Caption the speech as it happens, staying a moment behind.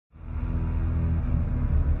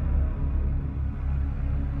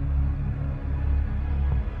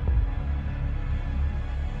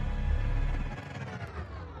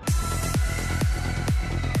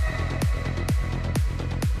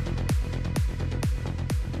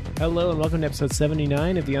Hello and welcome to episode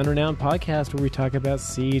 79 of the Unrenowned Podcast, where we talk about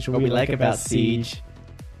Siege. What we like about Siege.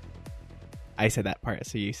 I said that part,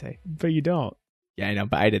 so you say. But you don't. Yeah, I know,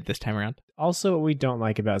 but I did this time around. Also, what we don't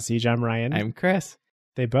like about Siege, I'm Ryan. I'm Chris.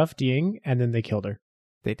 They buffed Ying, and then they killed her.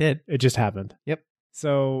 They did. It just happened. Yep.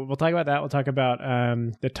 So we'll talk about that. We'll talk about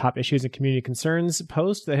the top issues and community concerns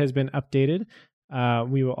post that has been updated.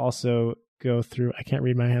 We will also go through... I can't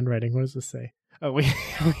read my handwriting. What does this say? Oh, we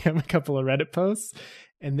have a couple of Reddit posts.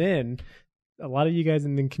 And then a lot of you guys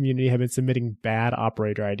in the community have been submitting bad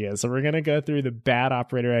operator ideas. So we're going to go through the bad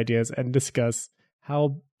operator ideas and discuss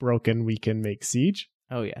how broken we can make Siege.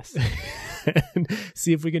 Oh, yes. And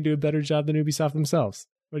see if we can do a better job than Ubisoft themselves.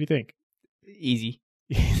 What do you think? Easy.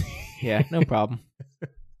 Yeah, no problem.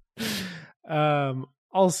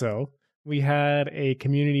 Also, we had a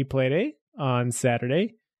community playday on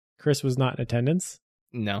Saturday. Chris was not in attendance.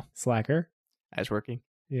 No. Slacker. I was working.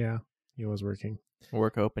 Yeah, he was working.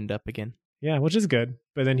 Work opened up again. Yeah, which is good.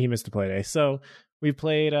 But then he missed the playday. So we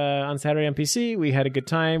played on Saturday on PC. We had a good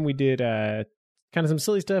time. We did kind of some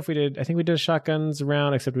silly stuff. I think we did a shotguns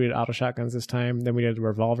round, except we did auto shotguns this time. Then we did a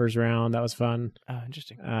revolvers round. That was fun. Oh,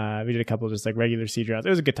 interesting. We did a couple of just like regular Siege rounds. It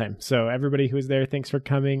was a good time. So everybody who was there, thanks for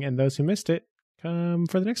coming. And those who missed it, come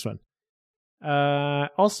for the next one.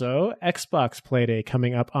 Also, Xbox Playday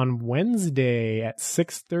coming up on Wednesday at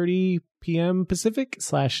 6:30 p.m. Pacific /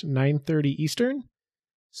 9:30 Eastern.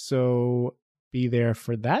 So be there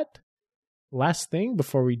for that. Last thing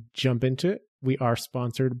before we jump into it, we are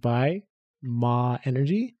sponsored by Ma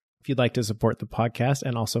Energy. If you'd like to support the podcast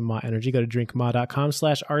and also Ma Energy, go to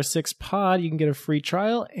drinkma.com/R6pod. You can get a free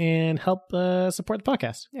trial and help support the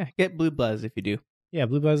podcast. Yeah, get Blue Buzz if you do. Yeah,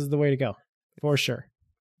 Blue Buzz is the way to go. For sure.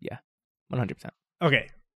 Yeah, 100%. Okay,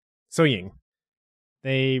 so Ying.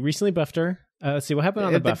 They recently buffed her. Let's see what happened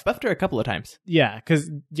on the buff. They buffed her a couple of times. Yeah,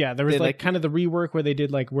 because there was like kind of the rework where they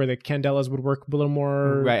did like where the Candelas would work a little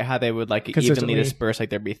more. Right, how they would like evenly disperse.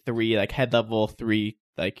 Like there'd be 3 like head level, 3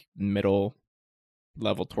 like middle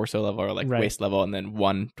level, torso level, or like waist level, and then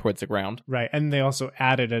 1 towards the ground. Right, and they also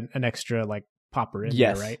added an extra like popper in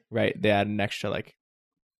there, right? Right. They added an extra like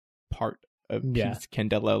part of piece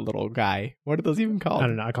Candela little guy. What are those even called? I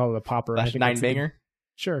don't know. I call it a popper. 9-banger.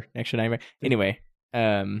 Sure. Extra 9-banger. Anyway,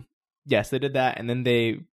 yes, they did that, and then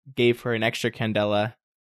they gave her an extra Candela.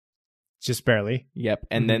 Just barely. Yep,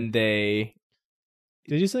 and then they...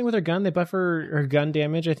 Did you do something with her gun? They buff her gun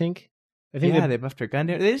damage, I think. They buffed her gun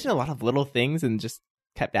damage. They just did a lot of little things and just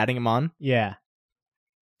kept adding them on. Yeah.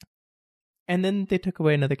 And then they took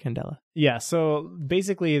away another Candela. Yeah, so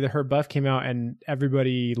basically her buff came out and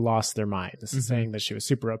everybody lost their minds, saying that she was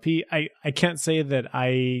super OP. I can't say that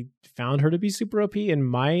I found her to be super OP in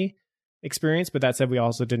my experience, but that said, we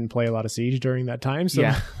also didn't play a lot of Siege during that time, so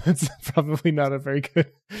that's probably not a very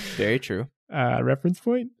good very true reference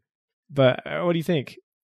point. But what do you think?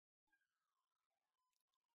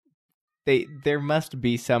 There must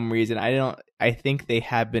be some reason. I think they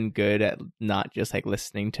have been good at not just like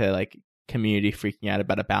listening to like community freaking out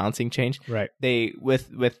about a balancing change. Right. They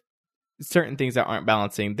with certain things that aren't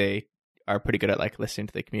balancing, they are pretty good at like listening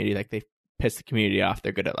to the community. Like they piss the community off.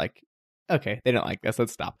 They're good at like, okay, they don't like this,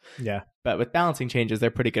 let's stop. Yeah. But with balancing changes, they're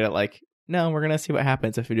pretty good at like, no, we're gonna see what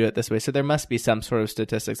happens if we do it this way. So there must be some sort of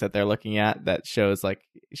statistics that they're looking at that shows like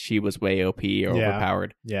she was way OP or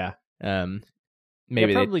overpowered. Yeah.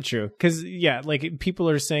 Maybe probably true, because like people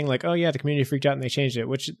are saying like, oh yeah, the community freaked out and they changed it,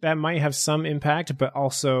 which that might have some impact, but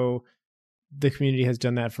also the community has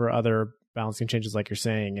done that for other balancing changes, like you're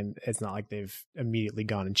saying, and it's not like they've immediately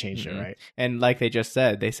gone and changed it, right? And like they just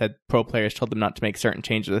said, they said pro players told them not to make certain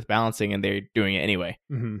changes with balancing, and they're doing it anyway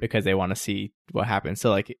because they want to see what happens. So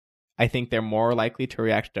like, I think they're more likely to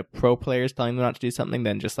react to pro players telling them not to do something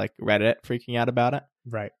than just like Reddit freaking out about it.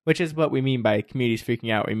 Right. Which is what we mean by communities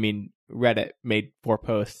freaking out. We mean Reddit made 4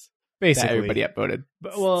 posts. Basically, that everybody upvoted.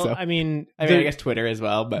 Well, so, I guess Twitter as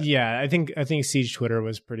well, but yeah, I think Siege Twitter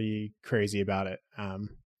was pretty crazy about it.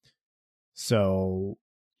 So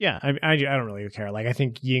yeah, I don't really care. Like I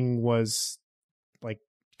think Ying was like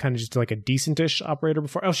kind of just like a decentish operator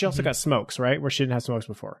before. Oh, she also got smokes, right? Where she didn't have smokes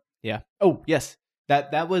before. Yeah. Oh, yes.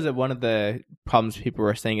 That was one of the problems people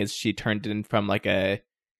were saying is she turned in from like a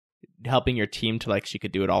helping your team to like she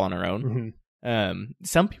could do it all on her own.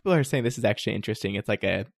 Some people are saying this is actually interesting. It's like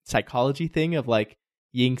a psychology thing of like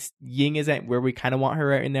Ying isn't where we kind of want her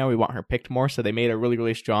right now. We want her picked more, so they made her really,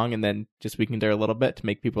 really strong and then just weakened her a little bit to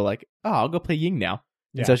make people like, oh, I'll go play Ying now.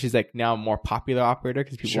 Yeah. And so she's like now a more popular operator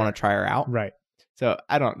because people want to try her out. Right. So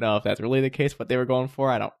I don't know if that's really the case, what they were going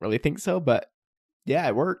for. I don't really think so, but yeah,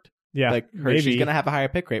 it worked. Yeah, like she's going to have a higher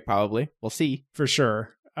pick rate probably. We'll see. For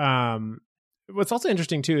sure. What's also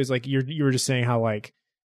interesting too is like you were just saying how like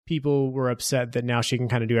people were upset that now she can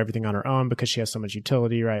kind of do everything on her own because she has so much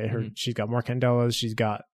utility, right? She's got more Candelas, she's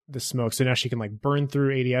got the smoke, so now she can like burn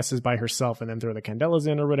through ADSs by herself and then throw the Candelas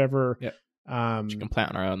in or whatever. Yep. She can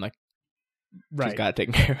plant on her own, like right. She's got it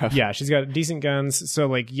taken care of. Yeah, she's got decent guns. So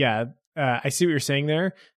like, yeah, I see what you're saying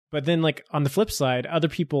there. But then like on the flip side, other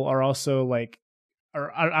people are also like,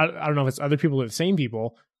 or I don't know if it's other people or the same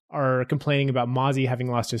people are complaining about Mozzie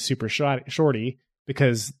having lost his super shorty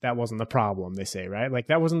because that wasn't the problem, they say, right? Like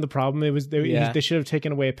that wasn't the problem. It was they should have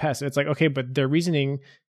taken away a pest. It's like, okay, but their reasoning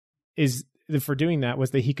is for doing that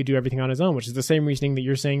was that he could do everything on his own, which is the same reasoning that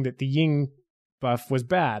you're saying that the Ying buff was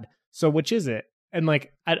bad. So which is it? And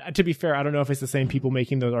like, to be fair, I don't know if it's the same people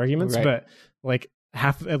making those arguments, right. But like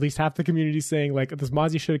at least half the community saying like this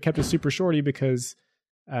Mozzie should have kept a super shorty because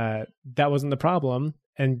that wasn't the problem.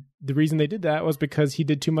 And the reason they did that was because he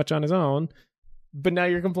did too much on his own. But now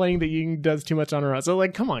you're complaining that Ying does too much on her own. So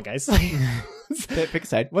like, come on, guys. Pick a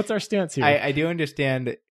side. What's our stance here? I do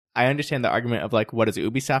understand. I understand the argument of like, what is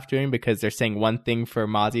Ubisoft doing? Because they're saying one thing for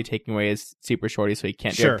Mozzie taking away his super shorty so he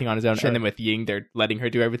can't do everything on his own. And then with Ying, they're letting her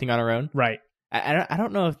do everything on her own. Right. I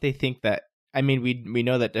don't know if they think that. I mean, we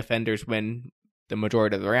know that defenders win the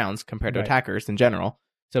majority of the rounds compared to attackers in general.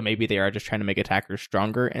 So maybe they are just trying to make attackers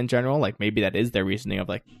stronger in general. Like maybe that is their reasoning of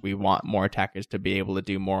like, we want more attackers to be able to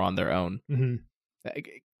do more on their own.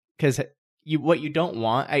 Because what you don't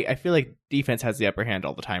want, I feel like defense has the upper hand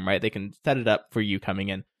all the time, right? They can set it up for you coming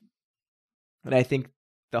in. And I think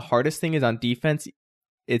the hardest thing is on defense,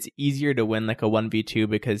 it's easier to win like a 1v2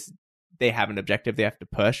 because they have an objective they have to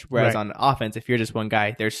push. Whereas on offense, if you're just one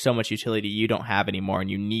guy, there's so much utility you don't have anymore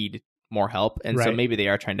and you need more help. And so maybe they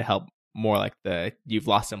are trying to help more like you've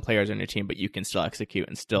lost some players on your team, but you can still execute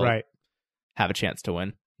and still have a chance to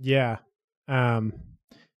win. Yeah.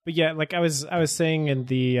 But yeah, like I was saying in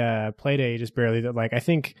the play day just barely that like I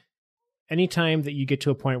think anytime that you get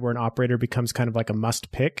to a point where an operator becomes kind of like a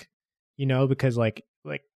must pick, you know, because like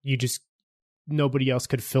you just nobody else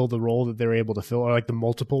could fill the role that they're able to fill, or like the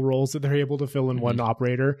multiple roles that they're able to fill in one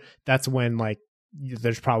operator. That's when like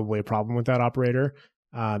there's probably a problem with that operator.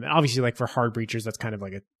 And obviously like for hard breachers, that's kind of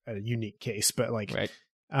like a unique case, but like,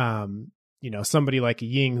 you know, somebody like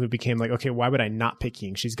Ying who became like, okay, why would I not pick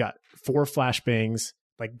Ying? She's got 4 flashbangs,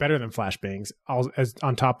 like better than flashbangs, as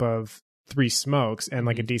on top of 3 smokes and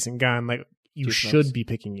like a decent gun. Like you 2 should smokes. Be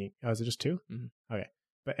picking Ying. Oh, is it just 2? Okay.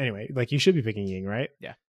 But anyway, like you should be picking Ying, right?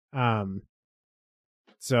 Yeah.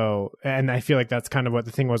 So, and I feel like that's kind of what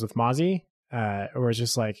the thing was with Mozzie, or it's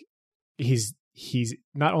just like, he's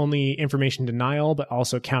not only information denial, but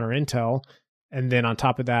also counter intel. And then on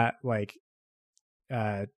top of that, like,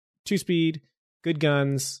 2-speed, good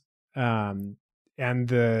guns, and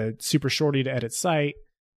the super shorty to edit sight,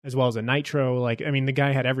 as well as a nitro. Like, I mean, the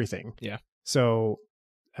guy had everything. Yeah. So,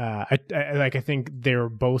 I think they're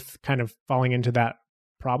both kind of falling into that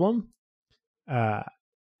problem.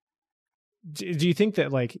 Do you think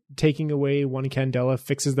that like taking away one Candela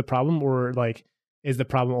fixes the problem, or like is the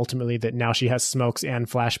problem ultimately that now she has smokes and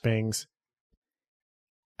flashbangs?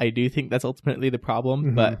 I do think that's ultimately the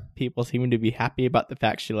problem, but people seem to be happy about the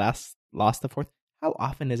fact she lost the 4th. How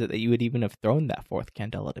often is it that you would even have thrown that 4th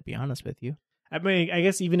Candela, to be honest with you? I mean, I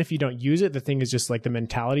guess even if you don't use it, the thing is just like the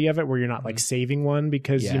mentality of it where you're not like saving one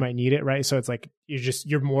because you might need it, right? So it's like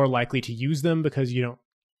you're more likely to use them because you're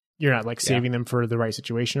not like saving them for the right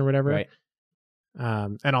situation or whatever. Right.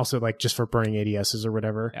 And also like just for burning ADSs or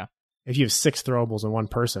whatever. Yeah. If you have 6 throwables in one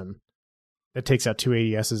person, that takes out 2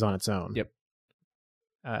 ADSs on its own. Yep.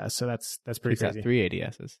 So that's pretty crazy. 3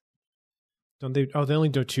 ADSs. Don't they? Oh, they only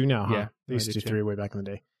do 2 now, huh? Yeah. They used to do 3 way back in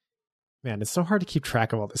the day. Man, it's so hard to keep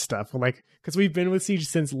track of all this stuff. Like, because we've been with Siege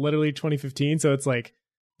since literally 2015, so it's like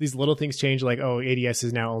these little things change. Like, oh,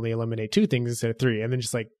 ADSs now only eliminate 2 things instead of 3, and then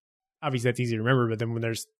just like obviously that's easy to remember. But then when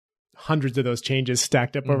there's hundreds of those changes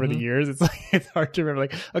stacked up over the years, it's like it's hard to remember.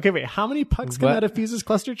 Like, okay, wait, how many pucks come out of Fuse's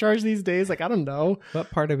cluster charge these days? Like, I don't know.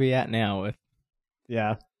 What part are we at now with?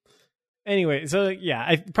 Yeah. Anyway, so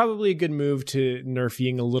yeah, probably a good move to nerf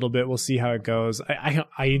Ying a little bit. We'll see how it goes.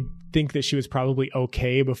 I think that she was probably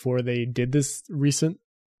okay before they did this recent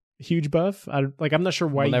huge buff. I'm not sure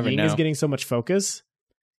why Ying is getting so much focus.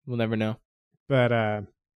 We'll never know. But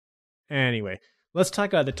anyway, let's talk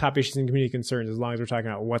about the top issues and community concerns as long as we're talking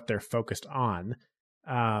about what they're focused on.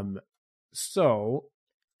 So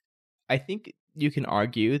I think you can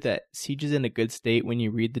argue that Siege is in a good state when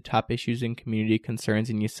you read the top issues and community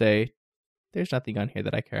concerns and you say, there's nothing on here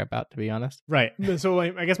that I care about, to be honest. Right. So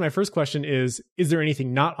I guess my first question is there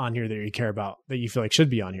anything not on here that you care about that you feel like should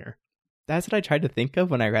be on here? That's what I tried to think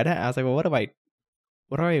of when I read it. I was like, well, what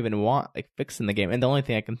do I even want like fixed in the game? And the only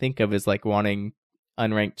thing I can think of is like wanting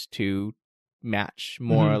unranked to match,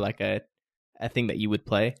 more like a thing that you would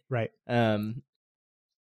play. Right.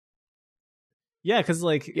 Yeah, because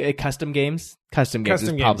like custom games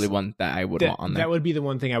is probably one that I would want on there. That would be the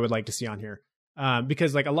one thing I would like to see on here.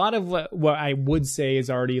 Because like a lot of what I would say is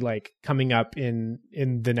already like coming up in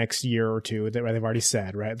the next year or two that they've already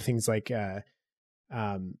said, right? Things like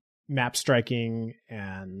map striking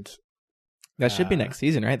and that should be next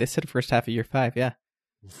season, right? They said first half of year 5. Yeah,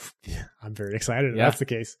 I'm very excited if that's the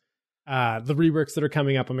case. The reworks that are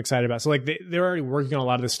coming up, I'm excited about. So like they're already working on a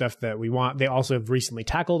lot of the stuff that we want. They also have recently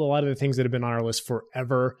tackled a lot of the things that have been on our list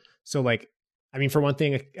forever. So like, I mean, for one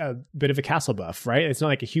thing, a bit of a castle buff, right? It's not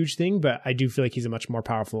like a huge thing, but I do feel like he's a much more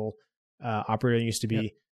powerful operator than he used to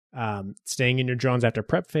be. Yep. Staying in your drones after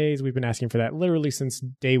prep phase, we've been asking for that literally since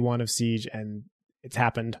day 1 of Siege, and it's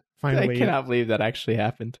happened finally. I cannot believe that actually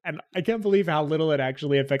happened. And I can't believe how little it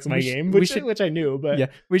actually affects my game, which I knew. But yeah,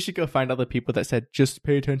 we should go find all the people that said, just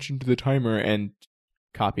pay attention to the timer, and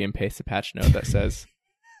copy and paste a patch note that says,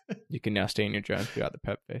 you can now stay in your drone throughout the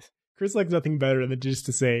prep phase. Chris likes nothing better than just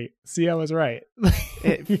to say, see, I was right.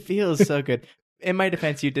 It feels so good. In my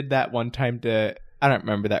defense, you did that one time to, I don't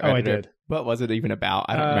remember that. Oh, I did. What was it even about?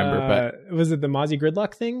 I don't remember, but. Was it the Mozzie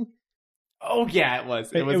Gridlock thing? Oh, yeah, it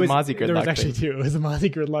was. It was a Mozzie Gridlock thing. There was actually 2. It was a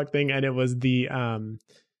Mozzie Gridlock thing, and it was the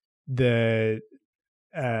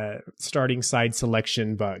starting side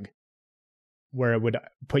selection bug, where it would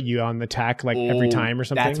put you on the tack like every time or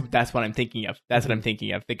something. That's what I'm thinking of. That's what I'm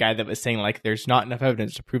thinking of. The guy that was saying like, there's not enough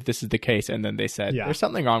evidence to prove this is the case, and then they said, there's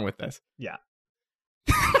something wrong with this. Yeah.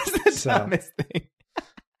 That's the dumbest thing.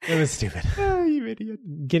 It was stupid. Oh, you idiot.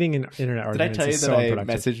 Getting an internet argument. Did I tell you that I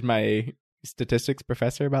messaged my statistics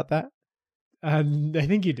professor about that? I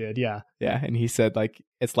think you did, yeah. Yeah, and he said like,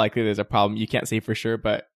 it's likely there's a problem. You can't say for sure,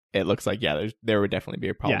 but it looks like, there would definitely be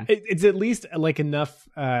a problem. Yeah, it's at least like enough...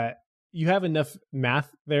 you have enough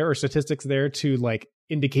math there or statistics there to like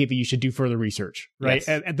indicate that you should do further research, right?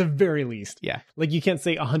 Yes. At the very least. Yeah. Like you can't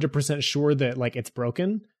say 100% sure that like it's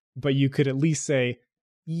broken, but you could at least say,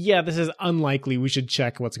 yeah, this is unlikely. We should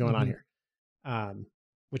check what's going on here.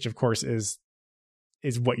 Which of course is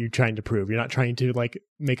what you're trying to prove. You're not trying to like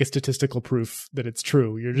make a statistical proof that it's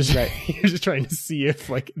true. You're just you're just trying to see if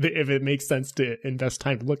like if it makes sense to invest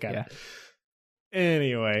time to look at it.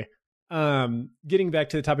 Anyway. Getting back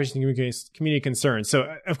to the top issues and community concerns.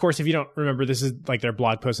 So, of course, if you don't remember, this is like their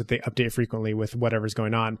blog post that they update frequently with whatever's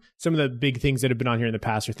going on. Some of the big things that have been on here in the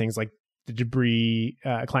past are things like the debris,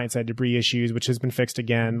 client-side debris issues, which has been fixed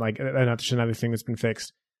again. Like another thing that's been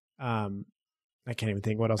fixed. I can't even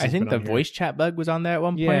think what else. I think the voice chat bug was on there at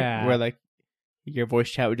one point, where like your voice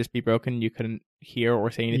chat would just be broken. You couldn't hear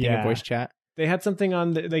or say anything in voice chat. They had something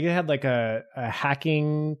on. They had like a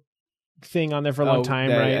hacking thing on there for a long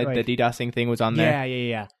time, right? Like, the DDoSing thing was on there.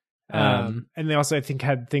 Yeah. And they also, I think,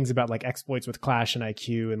 had things about like exploits with Clash and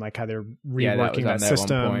IQ and like how they're reworking that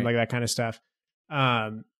system, like that kind of stuff.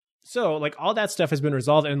 So like all that stuff has been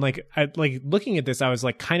resolved, and like looking at this, I was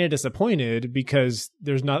like kind of disappointed because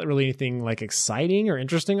there's not really anything like exciting or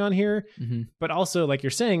interesting on here. Mm-hmm. But also, like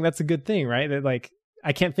you're saying, that's a good thing, right? That like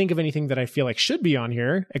I can't think of anything that I feel like should be on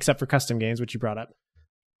here except for custom games, which you brought up.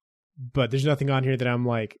 But there's nothing on here that I'm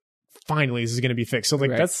like, finally this is going to be fixed. So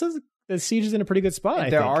like the Siege is in a pretty good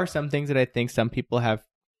spot. There are some things that I think some people have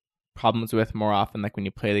problems with more often, like when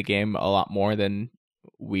you play the game a lot more than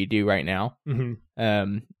we do right now.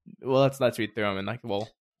 Mm-hmm. Well, let's read through them and like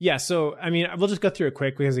yeah. So I mean, we'll just go through it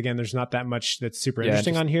quick because again, there's not that much that's super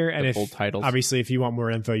interesting on here. And full titles. Obviously, if you want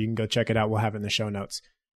more info, you can go check it out. We'll have it in the show notes.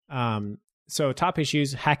 So top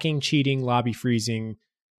issues: hacking, cheating, lobby freezing,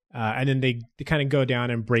 and then they kind of go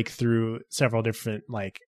down and break through several different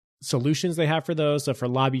like solutions they have for those. So for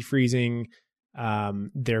lobby freezing,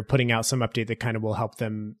 they're putting out some update that kind of will help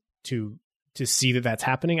them to see that that's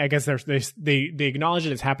happening. I guess they acknowledge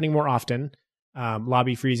that it's happening more often,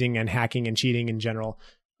 lobby freezing and hacking and cheating in general.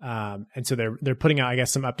 And so they're putting out, I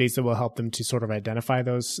guess, some updates that will help them to sort of identify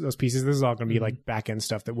those pieces. This is all going to be like back end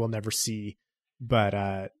stuff that we'll never see,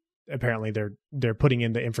 but apparently they're putting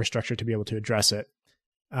in the infrastructure to be able to address it.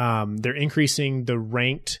 They're increasing the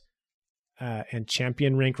ranked and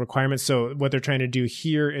champion rank requirements. So what they're trying to do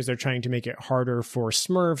here is they're trying to make it harder for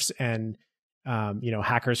Smurfs and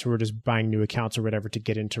hackers who are just buying new accounts or whatever to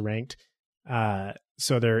get into ranked.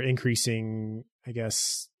 So they're increasing, I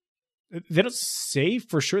guess. They don't say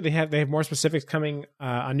for sure. They have more specifics coming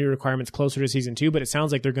on new requirements closer to season 2, but it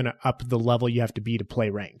sounds like they're going to up the level you have to be to play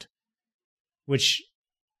ranked, which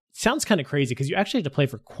sounds kind of crazy because you actually have to play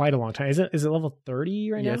for quite a long time. Is it level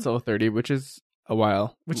 30 right now? Yeah, it's level 30, which is a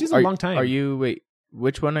while. Which is a long time.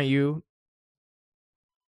 Which one are you?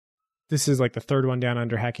 this is like the third one down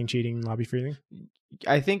under hacking, cheating, lobby freezing.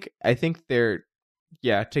 I think they're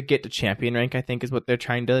to get to champion rank, I think is what they're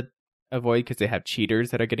trying to avoid, because they have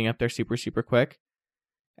cheaters that are getting up there super, super quick.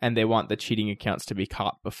 And they want the cheating accounts to be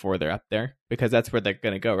caught before they're up there, because that's where they're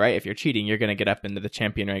going to go, right? If you're cheating, you're going to get up into the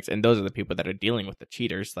champion ranks, and those are the people that are dealing with the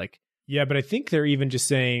cheaters. Like, yeah, but I think they're even just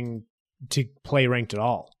saying to play ranked at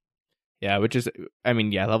all. Yeah, which is, I mean,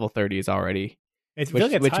 level 30 is already, which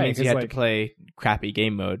high, means you have to play crappy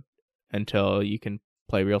game mode until you can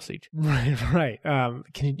play real Siege. Right.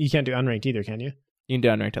 You can't do unranked either, can you? You can do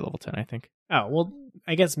unranked at level 10, I think. Oh, well,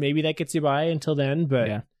 I guess maybe that gets you by until then,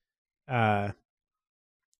 but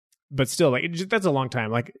but still, like, that's a long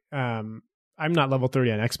time. Like, I'm not level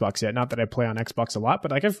 30 on Xbox yet. Not that I play on Xbox a lot,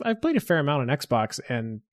 but like I've played a fair amount on Xbox,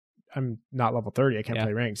 and I'm not level 30. I can't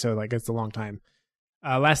play ranked, so like it's a long time.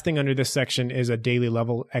 Last thing under this section is a daily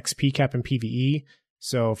level XP cap in PvE.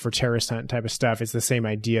 So for terrorist hunt type of stuff, it's the same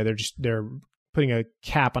idea. They're putting a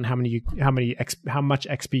cap on how much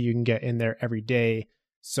XP you can get in there every day,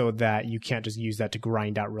 so that you can't just use that to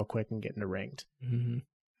grind out real quick and get into ranked.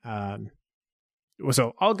 Mm-hmm.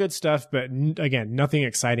 So all good stuff, but again, nothing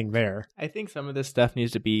exciting there. I think some of this stuff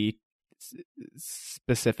needs to be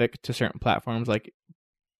specific to certain platforms. Like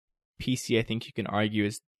PC, I think you can argue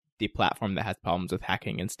is the platform that has problems with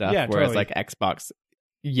hacking and stuff. Yeah, whereas totally. like Xbox,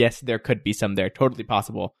 yes, there could be some there, totally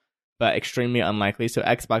possible, but extremely unlikely. So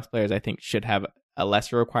Xbox players, I think, should have a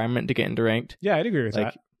lesser requirement to get into ranked. Yeah, I'd agree with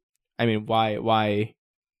that. I mean, why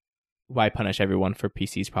punish everyone for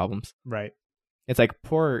PC's problems? Right. It's like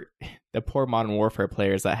the poor Modern Warfare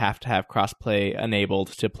players that have to have crossplay enabled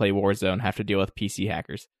to play Warzone have to deal with PC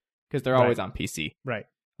hackers because they're always on PC. Right.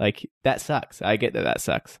 Like, that sucks. I get that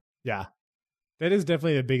sucks. Yeah. That is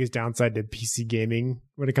definitely the biggest downside to PC gaming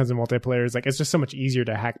when it comes to multiplayer. It's like, it's just so much easier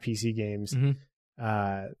to hack PC games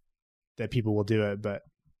that people will do it. But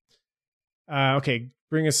okay,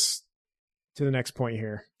 bring us to the next point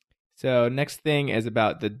here. So next thing is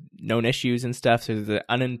about the known issues and stuff. So there's the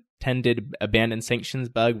unintended abandoned sanctions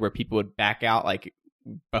bug where people would back out like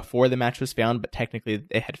before the match was found, but technically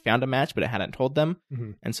they had found a match, but it hadn't told them.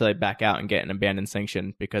 Mm-hmm. And so they back out and get an abandoned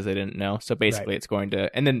sanction because they didn't know. So basically it's going to,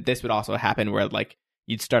 and then this would also happen where like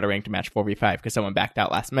you'd start a ranked match 4v5 because someone backed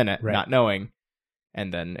out last minute, not knowing,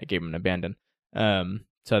 and then it gave them an abandon.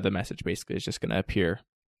 So the message basically is just going to appear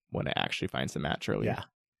when it actually finds the match earlier. Yeah.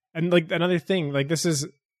 And like another thing, like this is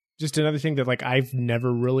just another thing that like I've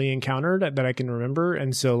never really encountered that I can remember.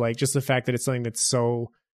 And so like just the fact that it's something that's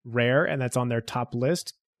so rare and that's on their top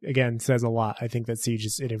list, again, says a lot. I think that Siege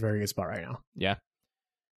is in a very good spot right now. Yeah.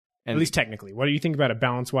 And at least technically. What do you think about it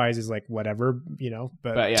balance wise is like whatever,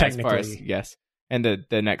 but yeah, technically. As far as, yes. And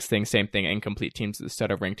the next thing, same thing, incomplete teams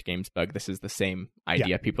instead of ranked games bug. This is the same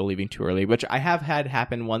idea, people leaving too early, which I have had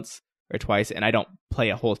happen once or twice, and I don't play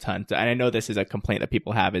a whole ton. And I know this is a complaint that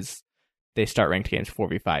people have is they start ranked games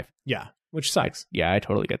 4v5. Yeah, which sucks. Yeah, I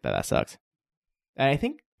totally get that. That sucks. And I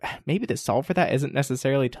think maybe the solve for that isn't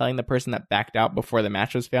necessarily telling the person that backed out before the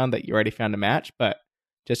match was found that you already found a match, but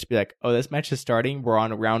just to be like, oh, this match is starting. We're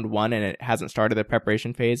on round 1 and it hasn't started the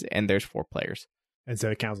preparation phase, and there's 4 players. And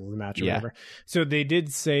so it cancels the match or whatever. So they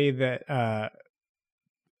did say that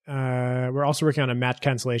we're also working on a match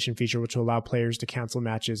cancellation feature, which will allow players to cancel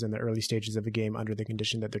matches in the early stages of a game under the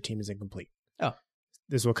condition that their team is incomplete. Oh.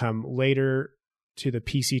 This will come later to the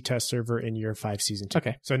PC test server in year 5 season 2.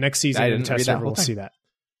 Okay. So next season, the test server will see that.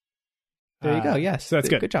 There you go. Yes. So that's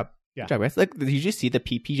good. Good job. Yeah. Good job, guys. Look, did you just see the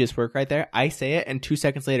PP just work right there? I say it, and 2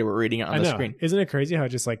 seconds later, we're reading it on the screen. Isn't it crazy how it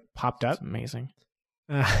just like popped up? It's amazing.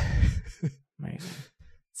 Amazing.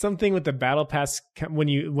 Something with the battle pass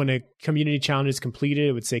when a community challenge is completed,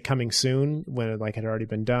 it would say coming soon when it like had already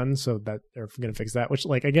been done. So that they're going to fix that. Which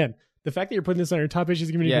like again, the fact that you're putting this on your top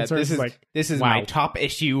issues community concerns is like this is my top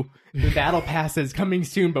issue. The battle pass is coming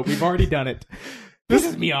soon, but we've already done it. This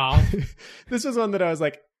is me off. This was one that I was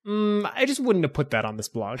like, I just wouldn't have put that on this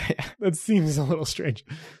blog. That seems a little strange.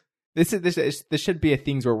 This should be a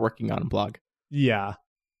things we're working on blog. Yeah.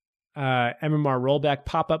 MMR rollback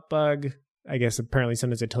pop-up bug. I guess apparently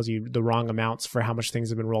sometimes it tells you the wrong amounts for how much things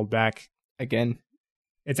have been rolled back. Again,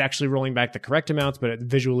 it's actually rolling back the correct amounts, but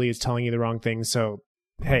visually it's telling you the wrong things. So,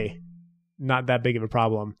 hey, not that big of a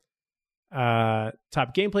problem.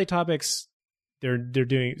 Top gameplay topics. They're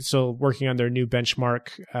working on their new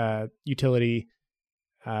benchmark utility.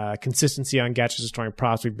 Consistency on gadgets destroying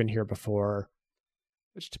props. We've been here before.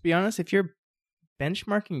 Which, to be honest, if you're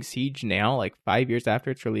benchmarking Siege now, like 5 years after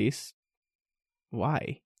its release,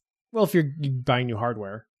 why? Well, if you're buying new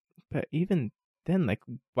hardware. But even then, like,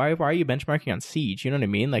 why are you benchmarking on Siege? You know what I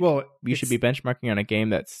mean? Like, well, you should be benchmarking on a game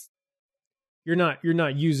that's you're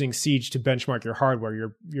not using Siege to benchmark your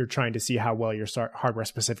hardware. You're trying to see how well your hardware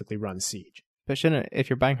specifically runs Siege. But if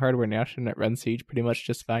you're buying hardware now, shouldn't it run Siege pretty much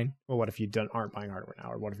just fine? Well, what if you aren't buying hardware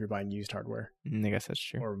now, or what if you're buying used hardware? I guess that's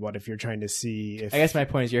true. Or what if you're trying to see if... I guess my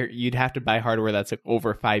point is you'd have to buy hardware that's like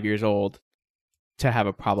over 5 years old to have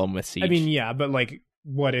a problem with Siege. I mean, yeah, but like,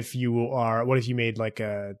 what if you made like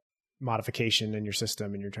a modification in your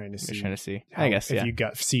system and you're trying to see? I guess if you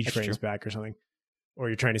got Siege that's frames true. back or something, or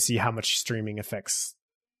you're trying to see how much streaming affects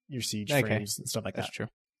your Siege frames and stuff like that's that.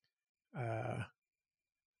 That's true.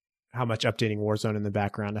 How much updating Warzone in the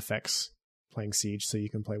background affects playing Siege, so you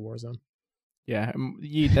can play Warzone. Yeah,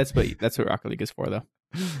 that's what Rocket League is for, though.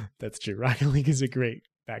 That's true. Rocket League is a great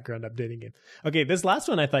background updating game. Okay, this last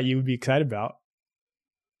one I thought you would be excited about.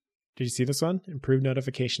 Did you see this one? Improved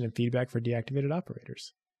notification and feedback for deactivated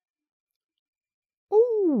operators.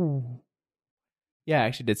 Ooh. Yeah, I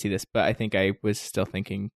actually did see this, but I think I was still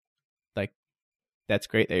thinking, like, that's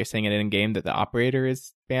great that you're saying it in game that the operator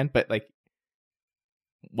is banned, but like,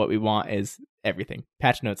 what we want is everything.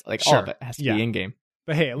 Patch notes, like all of it has to be in game.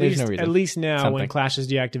 But hey, at least now when Clash is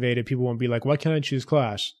deactivated, people won't be like, why can't I choose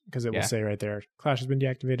Clash? Because it will say right there, Clash has been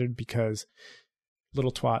deactivated because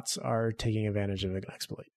little twats are taking advantage of an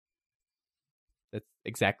exploit. That's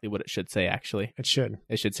exactly what it should say, actually. It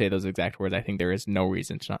should say those exact words. I think there is no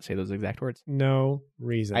reason to not say those exact words. No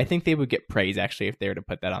reason. I think they would get praise, actually, if they were to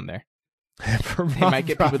put that on there. They might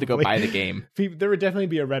get people to go buy the game. There would definitely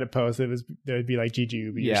be a Reddit post that would be like GG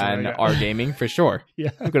Ubi. Yeah, and like R Gaming for sure. Yeah,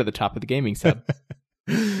 we'll go to the top of the gaming sub.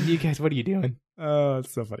 You guys, what are you doing? Oh,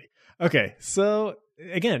 it's so funny. Okay, so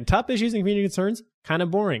again, top issues and community concerns, kind of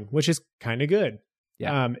boring, which is kind of good.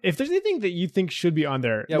 Yeah. If there's anything that you think should be on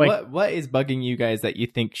there, yeah. Like, what is bugging you guys that you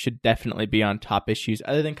think should definitely be on top issues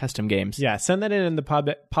other than custom games? Yeah, send that in the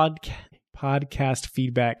podcast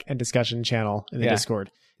feedback and discussion channel in the Discord.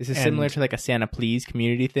 This is similar to like a Santa Please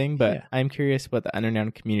community thing, but I'm curious what the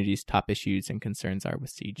Underground community's top issues and concerns are with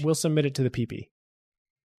Siege. We'll submit it to the PP.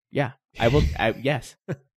 Yeah, I will. Yes,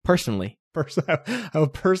 personally. I will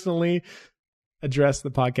personally address the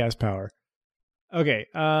podcast power. Okay.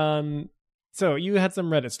 So you had some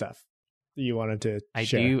Reddit stuff that you wanted to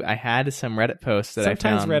share. I had some Reddit posts that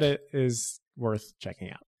Sometimes I found. Reddit is worth checking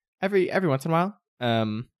out. Every once in a while.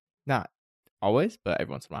 Not always, but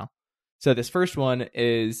every once in a while. So this first one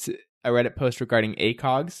is a Reddit post regarding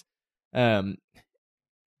ACOGs.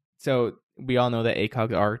 So we all know that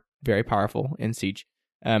ACOGs are very powerful in Siege.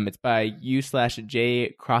 It's by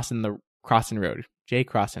u/J Crossin Road. J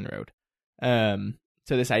Crossin Road.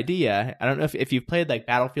 So this idea, I don't know if you've played like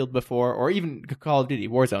Battlefield before or even Call of Duty,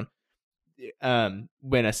 Warzone.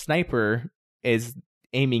 When a sniper is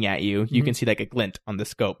aiming at you, you can see like a glint on the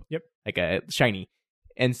scope. Yep. Like a shiny.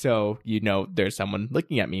 And so, there's someone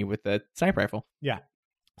looking at me with a sniper rifle. Yeah.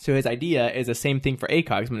 So his idea is the same thing for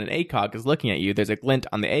ACOGs. When an ACOG is looking at you, there's a glint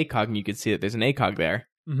on the ACOG and you can see that there's an ACOG there.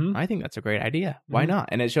 Mm-hmm. I think that's a great idea. Why not?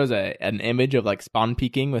 And it shows an image of like spawn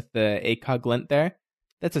peeking with the ACOG glint there.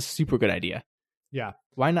 That's a super good idea. Yeah.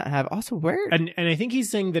 Why not have also where? And I think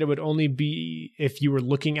he's saying that it would only be if you were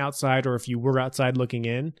looking outside or if you were outside looking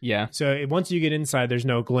in. Yeah. So once you get inside, there's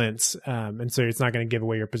no glints. And so it's not going to give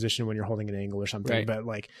away your position when you're holding an angle or something. Right. But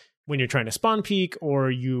like when you're trying to spawn peek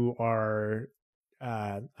or you are,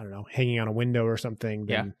 I don't know, hanging on a window or something,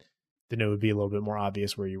 then it would be a little bit more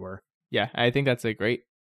obvious where you were. Yeah. I think that's a great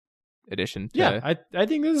addition. I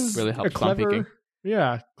think this is really helps a clever, spawn peeking.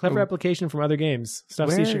 Yeah, clever application from other games.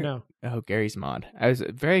 Stuff you should know. Oh, Gary's Mod. I was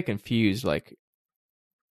very confused. Like,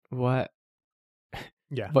 what?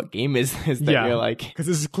 Yeah. What game is this that you're like? Because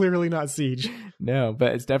this is clearly not Siege. No,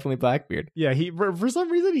 but it's definitely Blackbeard. Yeah, he for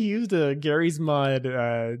some reason he used a Gary's Mod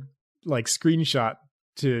like screenshot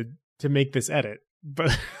to make this edit.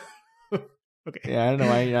 But okay. Yeah, I don't know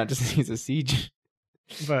why you're not just use a Siege.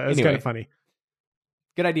 But it's kind of funny.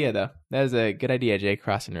 Good idea though. That is a good idea, J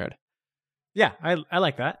Crossin Road. Yeah, I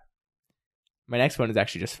like that. My next one is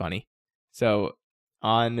actually just funny. So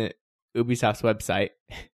on Ubisoft's website,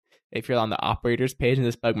 if you're on the operators page, and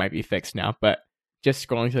this bug might be fixed now, but just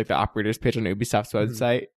scrolling to like the operators page on Ubisoft's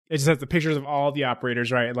website, it just has the pictures of all the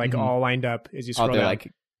operators, right? Like all lined up as you scroll all their down.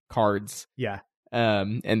 like cards. Yeah.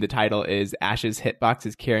 And the title is Ash's hitbox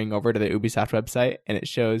is carrying over to the Ubisoft website, and it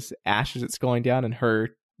shows Ash as it's scrolling down, and her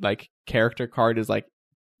like character card is like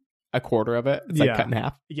a quarter of it. It's like cut in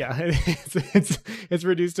half. Yeah, it's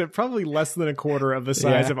reduced to probably less than a quarter of the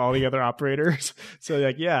size of all the other operators. So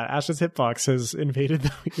like, Ash's hitbox has invaded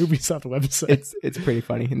the Ubisoft website. It's pretty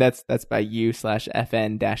funny, and that's by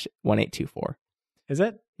u/FN-1824. Is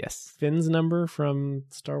it? Yes. Finn's number from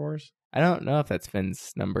Star Wars? I don't know if that's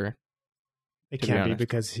Finn's number. It can't be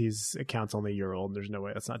because his account's only a year old. There's no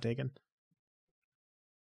way that's not taken.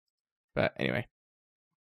 But anyway,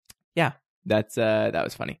 yeah, that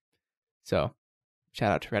was funny. So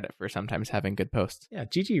shout out to Reddit for sometimes having good posts. Yeah,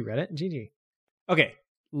 GG Reddit, GG. Okay,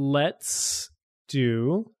 let's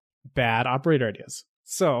do bad operator ideas.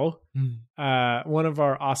 So, one of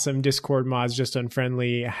our awesome Discord mods, Just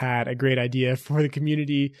Unfriendly, had a great idea for the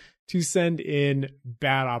community to send in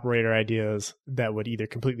bad operator ideas that would either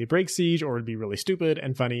completely break Siege or would be really stupid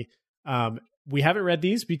and funny. We haven't read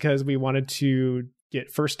these because we wanted to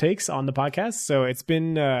get first takes on the podcast. So it's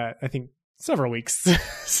been, I think, several weeks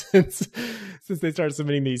since they started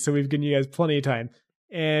submitting these. So we've given you guys plenty of time.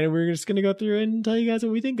 And we're just going to go through and tell you guys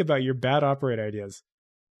what we think about your bad operator ideas.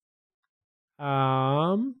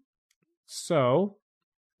 So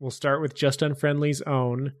we'll start with Just Unfriendly's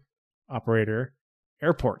own operator,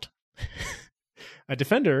 Airport. A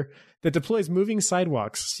defender that deploys moving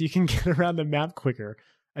sidewalks so you can get around the map quicker.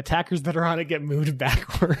 Attackers that are on it get moved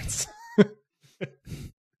backwards.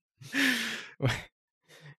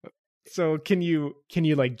 So can you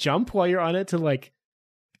like jump while you're on it to like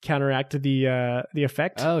counteract the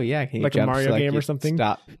effect? Oh yeah, can you like jump a Mario so, like, game you or something?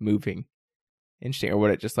 Stop moving. Interesting. Or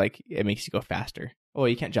would it just like it makes you go faster? Oh,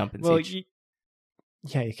 you can't jump in Siege.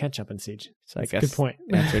 Yeah, you can't jump in Siege. So That's I guess good point.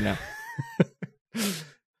 Answer no.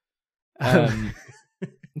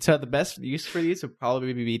 So the best use for these would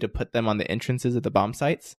probably be to put them on the entrances of the bomb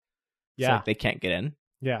sites. Yeah, so, like, they can't get in.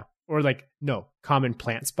 Yeah, or like common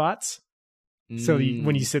plant spots. So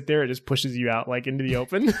when you sit there, it just pushes you out like into the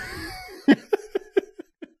open.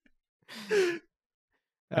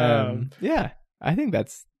 Yeah, I think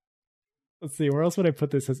that's. Let's see, where else would I put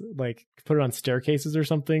this? As like put it on staircases or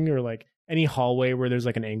something, or like any hallway where there's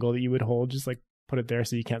like an angle that you would hold. Just like put it there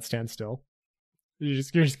so you can't stand still. You're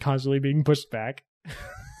just constantly being pushed back.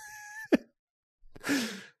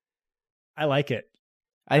 I like it.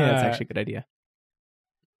 I think that's actually a good idea.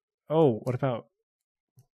 Oh, what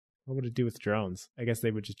would it do with drones? I guess they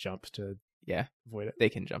would just jump to avoid it. They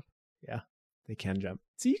can jump. Yeah, they can jump.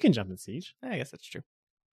 So you can jump in Siege. I guess that's true.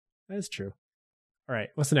 That is true. All right,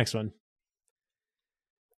 what's the next one?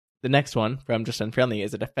 The next one from Just Unfriendly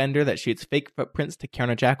is a defender that shoots fake footprints to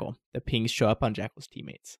counter Jackal. The pings show up on Jackal's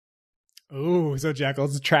teammates. Oh, so Jackal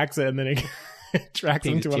tracks it and then it tracks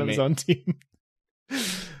him to one of his own team.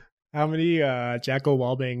 How many Jackal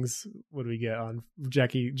wallbangs would we get on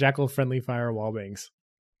Jackal friendly fire wallbangs?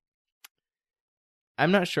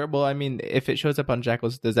 I'm not sure. Well, I mean, if it shows up on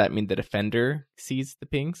Jackal's, does that mean the defender sees the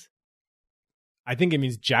pings? I think it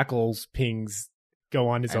means Jackal's pings go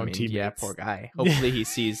on his own teammates. Yeah, poor guy. Hopefully he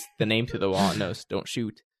sees the name to the wall and knows, don't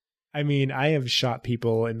shoot. I mean, I have shot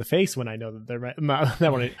people in the face when I know that they're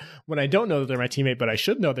when I don't know that they're my teammate, but I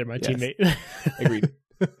should know they're my teammate. Agreed.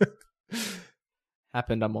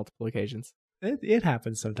 Happened on multiple occasions. It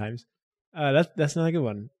happens sometimes. That's not a good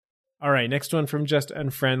one. All right, next one from Just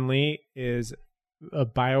Unfriendly is a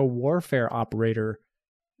biowarfare operator.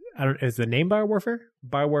 Is the name biowarfare?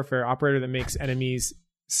 Biowarfare operator that makes enemies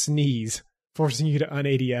sneeze, forcing you to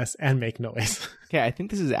un-ADS and make noise. Okay, I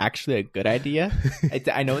think this is actually a good idea.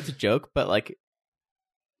 I know it's a joke, but like,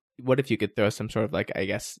 what if you could throw some sort of like, I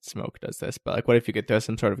guess smoke does this, but like, what if you could throw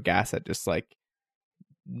some sort of gas that just like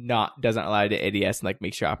doesn't allow you to ADS and like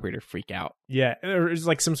makes your operator freak out? Yeah, or it's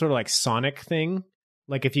like some sort of like sonic thing.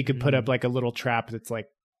 Like if you could put up like a little trap that's like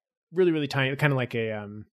really, really tiny, kind of like a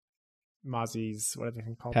Mozzie's, what are they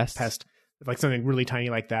called? Pest. Like something really tiny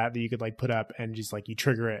like that you could like put up and just like you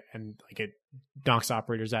trigger it and like it knocks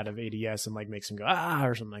operators out of ADS and like makes them go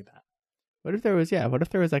or something like that. What if there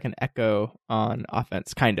was like an echo on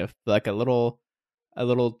offense, kind of like a little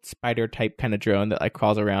spider type kind of drone that like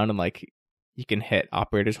crawls around and like you can hit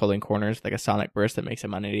operators holding corners, like a sonic burst that makes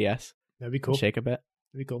them on ADS. That'd be cool. Shake a bit.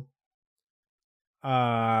 That'd be cool.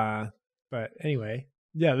 But anyway,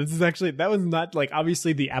 yeah, this is actually, that was not like,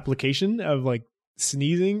 obviously the application of like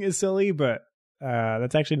sneezing is silly, but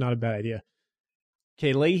that's actually not a bad idea.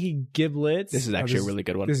 Okay, Leahy Giblets. This is actually a really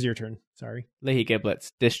good one. This is your turn. Sorry. Leahy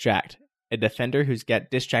Giblets. Distract. A defender whose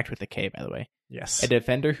distract with a K, by the way. Yes. A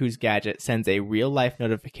defender whose gadget sends a real-life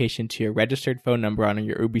notification to your registered phone number on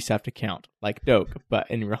your Ubisoft account, like Doke, but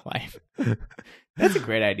in real life. That's a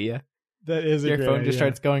great idea. That is a great idea. Your phone just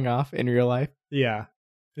starts going off in real life. Yeah.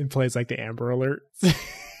 And plays like the Amber Alert.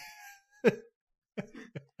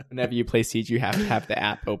 Whenever you play Siege, you have to have the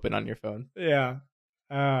app open on your phone. Yeah.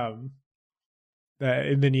 And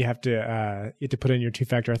then you have to put in your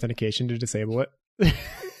two-factor authentication to disable it.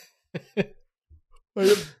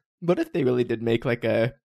 What if they really did make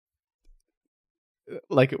what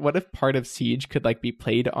if part of Siege could like be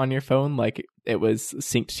played on your phone, like it was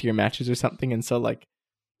synced to your matches or something, and so like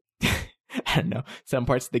I don't know, some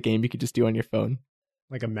parts of the game you could just do on your phone.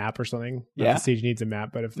 like a map or something. Not Yeah. that Siege needs a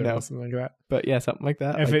map, but if there No. was something like that. But yeah, something like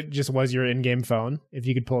that. If like, it just was your in-game phone, if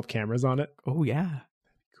you could pull up cameras on it. oh yeah,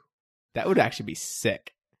 that would actually be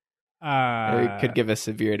sick. It could give a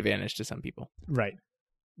severe advantage to some people. Right.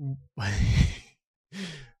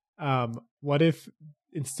 What if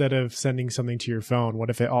instead of sending something to your phone, what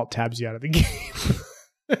if it alt tabs you out of the game?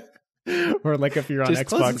 Or like if you're on Just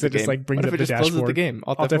closes Xbox, the it just game. like brings What up if the it just closes the dashboard. game?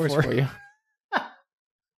 Alt Alt F4 F4 for you.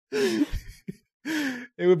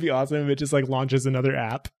 It would be awesome if it just like launches another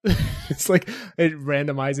app. It's like it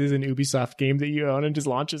randomizes an Ubisoft game that you own and just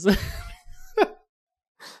launches it.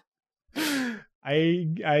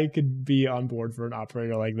 I could be on board for an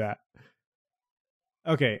operator like that.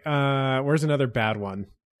 Okay, where's another bad one?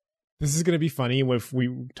 This is going to be funny if we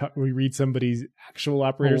read somebody's actual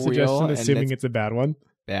operator Real, suggestion, and assuming it's a bad one.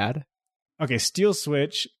 Bad. Okay, Steel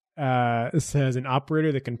Switch says an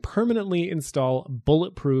operator that can permanently install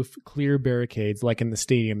bulletproof clear barricades like in the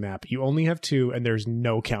stadium map. You only have 2 and there's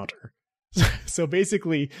no counter. So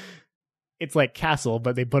basically, it's like Castle,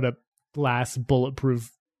 but they put up glass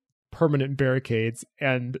bulletproof permanent barricades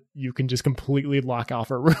and you can just completely lock off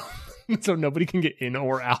a room so nobody can get in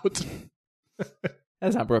or out.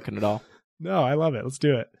 That's not broken at all. No, I love it. Let's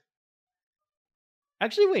do it.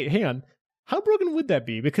 Actually, wait, hang on. How broken would that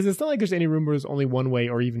be? Because it's not like there's any room where there's only one way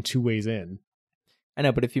or even 2 ways in. I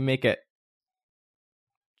know, but if you make it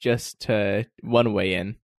just to one way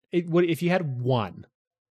in, It would if you had one.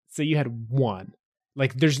 Say you had one.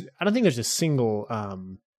 Like I don't think there's a single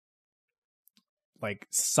like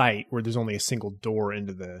site where there's only a single door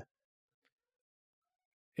into the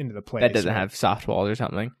place. that doesn't right? have soft walls or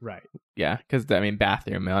something. Right. Yeah, because I mean,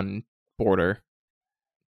 bathroom on border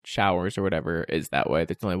showers or whatever is that way.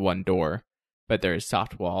 There's only one door, but there's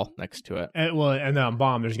soft wall next to it. And then on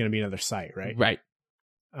bomb there's going to be another site, right? Right.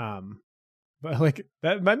 But like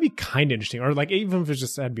that might be kind of interesting, or like even if it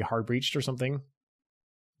just had to be hard breached or something.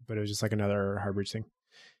 But it was just like another hard breach thing.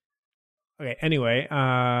 Okay. Anyway,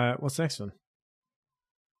 what's the next one?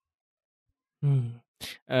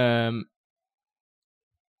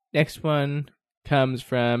 Next one comes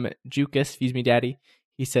from Jukas, Excuse Me Daddy.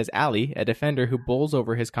 He says, Ali, a defender who bowls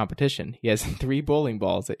over his competition. He has 3 bowling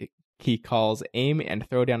balls that he calls aim and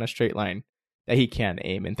throw down a straight line. That he can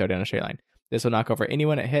aim and throw down a straight line. This will knock over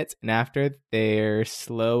anyone it hits, and after, their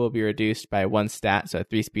slow will be reduced by 1 stat, so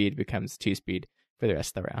 3 speed becomes 2 speed for the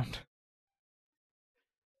rest of the round.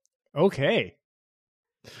 Okay.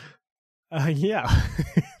 Yeah.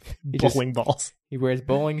 Bowling balls. He wears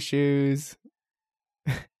bowling shoes.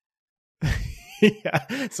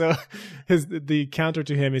 Yeah. So the counter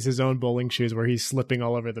to him is his own bowling shoes, where he's slipping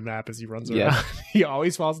all over the map as he runs around. Yeah. He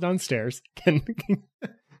always falls downstairs. Yeah,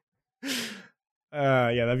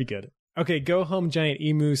 that'd be good. Okay, Go Home Giant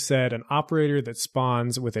Emu said an operator that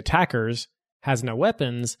spawns with attackers has no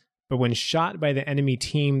weapons, but when shot by the enemy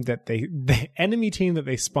team that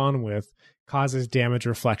they spawn with causes damage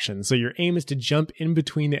reflection. So your aim is to jump in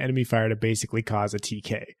between the enemy fire to basically cause a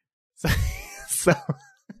TK. So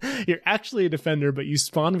you're actually a defender, but you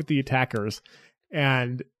spawn with the attackers,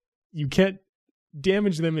 and you can't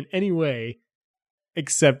damage them in any way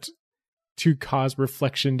except to cause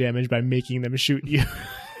reflection damage by making them shoot you.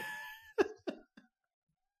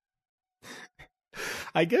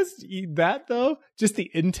 I guess that, though, just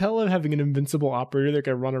the intel of having an invincible operator that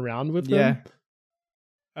can run around with them,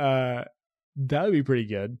 that would be pretty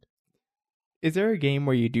good. Is there a game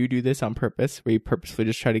where you do this on purpose, where you purposefully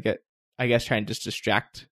just try to get, I guess, try and just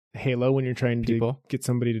distract Halo, when you're trying people to get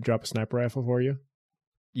somebody to drop a sniper rifle for you?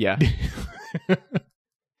 Yeah.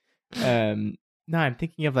 No, I'm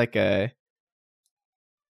thinking of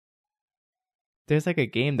there's like a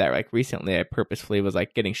game that like recently I purposefully was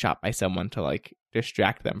like getting shot by someone to like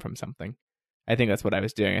distract them from something. I think that's what I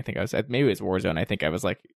was doing. I think I was, maybe it was Warzone. I think I was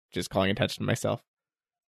like just calling attention to myself.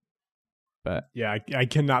 But yeah, I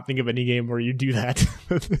cannot think of any game where you do that.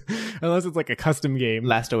 Unless it's like a custom game.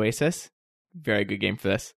 Last Oasis, very good game for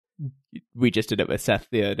this. We just did it with Seth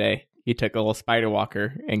the other day. He took a little spider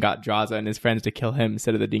walker and got Draza and his friends to kill him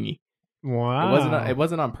instead of the dinghy. Wow. It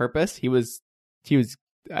wasn't on purpose. He was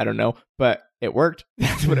I don't know, but it worked.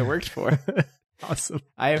 That's what it worked for. Awesome.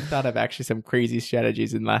 I have thought of actually some crazy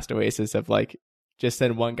strategies in Last Oasis of like just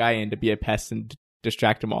send one guy in to be a pest and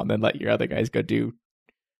distract them all, and then let your other guys go do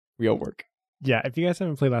real work. Yeah, if you guys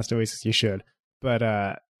haven't played Last Oasis, you should. But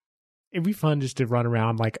it'd be fun just to run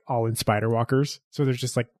around like all in spider walkers. So there's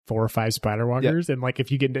just like 4 or 5 spider walkers, and like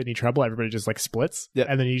if you get into any trouble, everybody just like splits,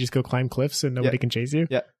 and then you just go climb cliffs and nobody can chase you.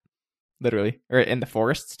 Yeah, literally. Or in the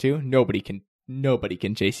forests too. Nobody can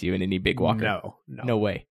chase you in any big walker. No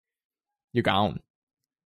way. You're gone.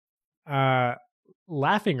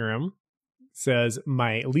 Laughing Room says,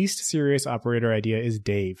 my least serious operator idea is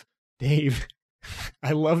Dave. Dave.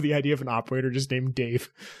 I love the idea of an operator just named Dave.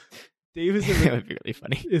 Dave is That would be really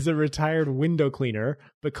funny. is a retired window cleaner,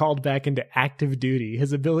 but called back into active duty.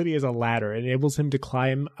 His ability as a ladder enables him to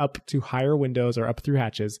climb up to higher windows or up through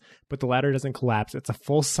hatches, but the ladder doesn't collapse. It's a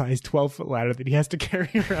full-size 12-foot ladder that he has to carry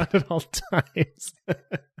around at all times.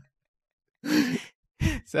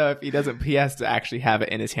 So if he doesn't, he has to actually have it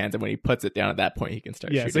in his hands, and when he puts it down at that point, he can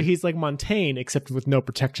start shooting. So he's like Montaigne, except with no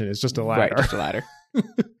protection. It's just a ladder. Right, just a ladder.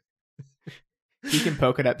 He can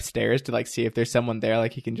poke it upstairs to like see if there's someone there.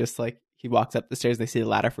 Like he can just like, he walks up the stairs, they see the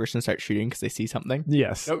ladder first and start shooting because they see something.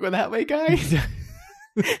 Yes. Don't go that way, guys.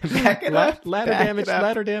 Back it up. Ladder Back damage. it up.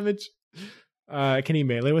 Ladder damage. Can he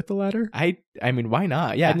melee with the ladder? I mean, why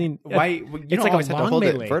not? Yeah. I mean, why? You it's don't like a always have to long hold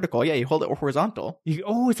melee. it vertical. Yeah, you hold it horizontal.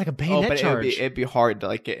 It's like a bayonet But charge. it'd be hard to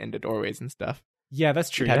like get into doorways and stuff. Yeah, that's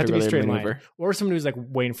true. You'd You have to be really straight line. maneuver. Or someone who's like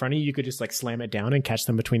way in front of you, you could just like slam it down and catch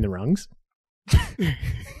them between the rungs.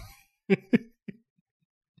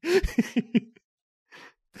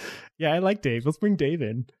 Yeah, I like Dave. Let's bring Dave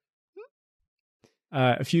in.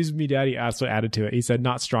 Fuse Me Daddy also added to it. He said,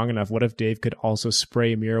 not strong enough. What if Dave could also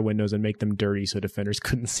spray mirror windows and make them dirty so defenders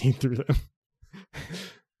couldn't see through them?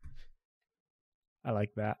 I like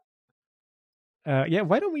that. Yeah,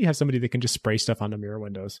 why don't we have somebody that can just spray stuff onto mirror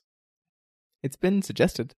windows? It's been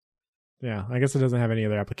suggested. Yeah, I guess it doesn't have any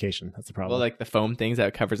other application. That's the problem. Well, like the foam things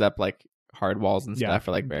that covers up like hard walls and stuff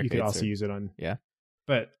for like barricades. You could also use it on... Yeah.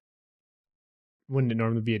 But wouldn't it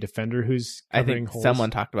normally be a defender who's I covering think holes? someone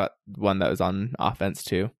talked about one that was on offense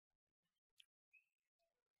too.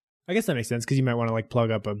 I guess that makes sense because you might want to like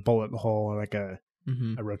plug up a bullet hole or like a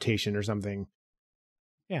Mm-hmm. rotation or something.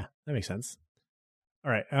 Yeah, that makes sense.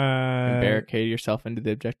 All right. And barricade yourself into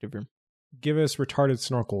the objective room. Give us retarded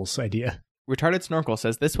snorkels idea. Retarded Snorkel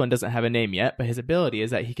says this one doesn't have a name yet, but his ability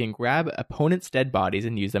is that he can grab opponents' dead bodies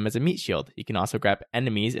and use them as a meat shield. He can also grab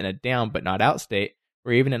enemies in a down but not out state,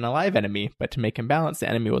 or even an alive enemy, but to make him balance, the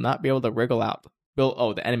enemy will not be able to wriggle out.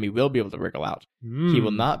 The enemy will be able to wriggle out. He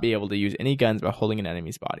will not be able to use any guns while holding an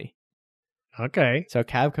enemy's body. Okay. So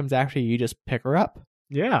Cav comes after you, you just pick her up.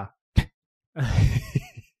 Yeah.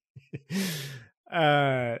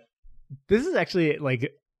 This is actually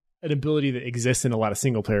like an ability that exists in a lot of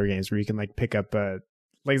single player games where you can like pick up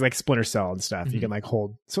like Splinter Cell and stuff. Mm-hmm. You can like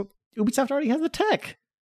hold. So Ubisoft already has the tech.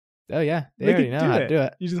 Oh yeah, they They already could know how to do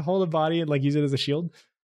it. You just hold a body and like use it as a shield.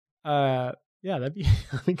 Yeah, that'd be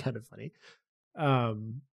kind of funny.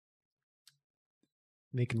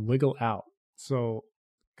 They can wiggle out. So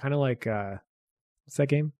kind of like what's that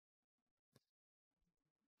game?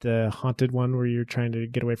 The haunted one where you're trying to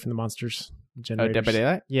get away from the monsters. Oh, Generators. Dead by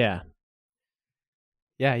Daylight? Yeah.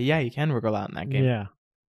 Yeah, you can wriggle out in that game. Yeah.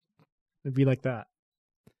 It'd be like that.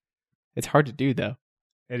 It's hard to do though.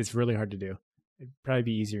 It is really hard to do. It'd probably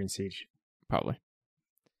be easier in Siege. Probably.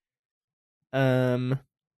 Should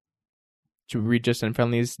we read Just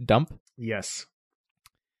Unfriendly's dump? Yes.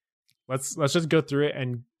 Let's just go through it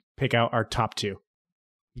and pick out our top two.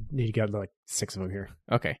 You need to get like 6 of them here.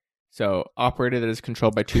 Okay. So, operator that is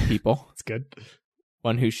controlled by 2 people. That's good.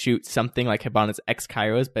 One who shoots something like Hibana's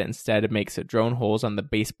X-Kairos, but instead makes drone holes on the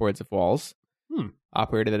baseboards of walls.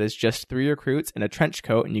 Operator that is just 3 recruits in a trench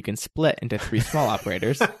coat, and you can split into 3 small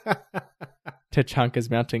operators. Tachanka's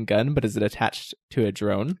mountain gun, but is it attached to a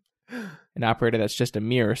drone? An operator that's just a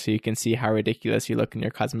mirror, so you can see how ridiculous you look in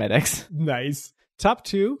your cosmetics. Nice. Top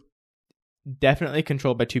 2. Definitely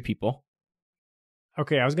controlled by 2 people.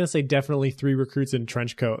 Okay, I was going to say definitely 3 recruits in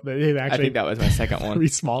trench coat. They actually I think that was my second one. 3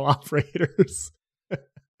 small operators.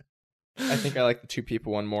 I think I like the 2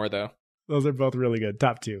 people one more, though. Those are both really good.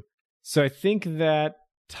 Top 2. So I think that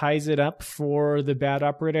ties it up for the bad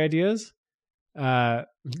operator ideas.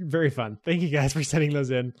 Very fun. Thank you guys for sending those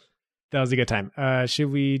in. That was a good time. Should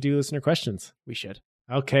we do listener questions? We should.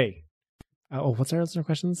 Okay. What's our listener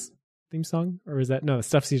questions theme song? Or is that... No,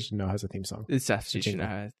 Stuff You Should Know has a theme song. It's Stuff You Should Know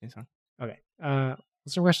has a theme song. Okay.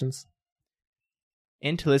 Listener questions.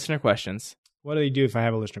 Into listener questions. What do you do if I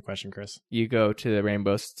have a listener question, Chris? You go to the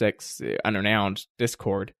Rainbow Six Unrenowned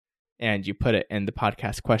Discord and you put it in the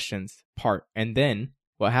podcast questions part. And then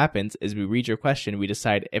what happens is we read your question. We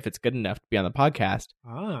decide if it's good enough to be on the podcast.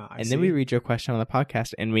 I see. Then we read your question on the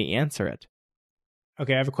podcast and we answer it.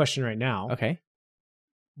 Okay, I have a question right now. Okay.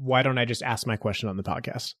 Why don't I just ask my question on the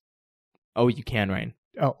podcast? Oh, you can, Ryan.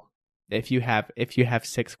 Oh. If you have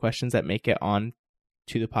 6 questions that make it on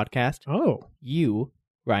to the podcast, you,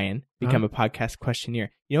 Ryan, become a podcast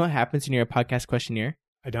questionnaire. You know what happens when you're a podcast questionnaire?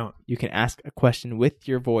 I don't. You can ask a question with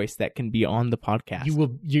your voice that can be on the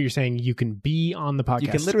podcast. You're saying you can be on the podcast. You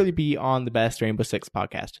can literally be on the best Rainbow Six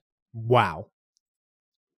podcast. Wow.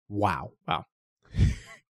 Wow. Wow.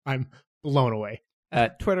 I'm blown away.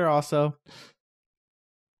 Twitter also.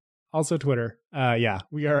 Also Twitter. Yeah,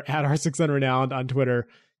 we are at R6 Unrenowned on Twitter.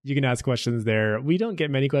 You can ask questions there. We don't get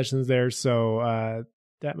many questions there, so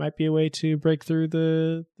that might be a way to break through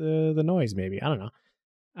the noise, maybe. I don't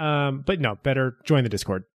know. But no, better join the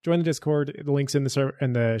Discord. Join the Discord. The link's in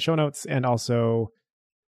the show notes, and also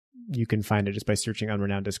you can find it just by searching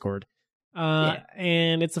Unrenowned Discord.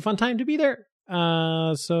 And it's a fun time to be there.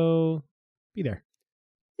 So be there.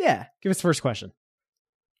 Yeah. Give us the first question.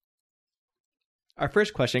 Our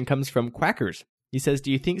first question comes from Quackers. He says,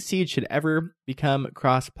 do you think Siege should ever become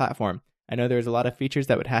cross-platform? I know there's a lot of features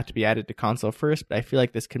that would have to be added to console first, but I feel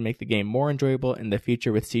like this could make the game more enjoyable in the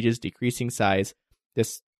future with Siege's decreasing size.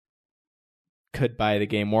 This could buy the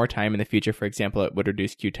game more time in the future. For example, it would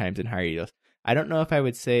reduce queue times and higher yields. I don't know if I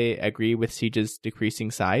would say agree with Siege's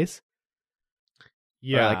decreasing size.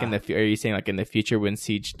 Yeah. Or like are you saying like in the future when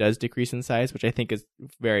Siege does decrease in size, which I think is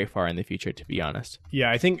very far in the future, to be honest. Yeah,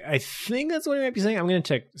 I think that's what I might be saying. I'm going to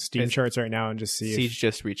check Steam charts right now and just see. Siege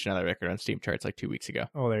just reached another record on Steam charts like 2 weeks ago.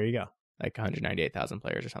 Oh, there you go. Like 198,000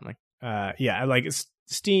 players or something. Yeah, like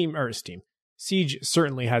Steam. Siege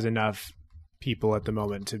certainly has enough people at the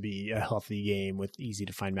moment to be a healthy game with easy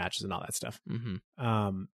to find matches and all that stuff.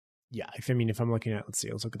 Mm-hmm. Yeah, if I'm looking at, let's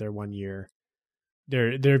look at their 1 year.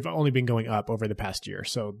 They've only been going up over the past year,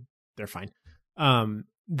 so they're fine.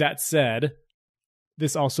 That said,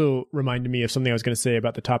 this also reminded me of something I was going to say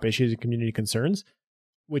about the top issues and community concerns,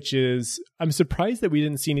 which is I'm surprised that we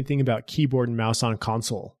didn't see anything about keyboard and mouse on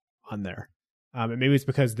console on there. And maybe it's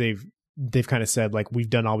because they've kind of said like we've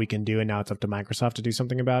done all we can do, and now it's up to Microsoft to do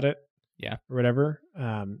something about it. Yeah, or whatever.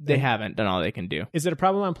 They haven't done all they can do. Is it a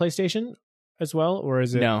problem on PlayStation as well, or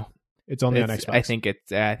is it? No. It's only on Xbox.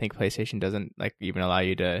 I think PlayStation doesn't like even allow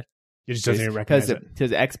you to. It just doesn't even recognize it.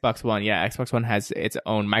 Because Xbox One, Xbox One has its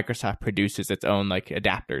own. Microsoft produces its own like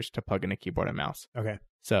adapters to plug in a keyboard and mouse. Okay.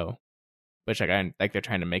 So, which they're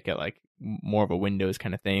trying to make it like more of a Windows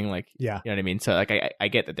kind of thing. Like, yeah, you know what I mean. So like I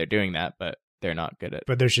get that they're doing that, but they're not good at.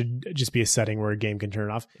 But there should just be a setting where a game can turn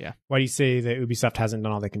it off. Yeah. Why do you say that Ubisoft hasn't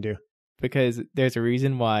done all they can do? Because there's a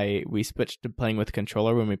reason why we switched to playing with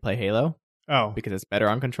controller when we play Halo. Oh, because it's better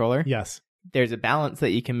on controller. Yes. There's a balance that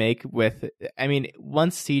you can make with, I mean,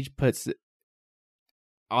 once Siege puts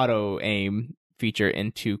auto aim feature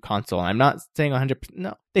into console, and I'm not saying 100%,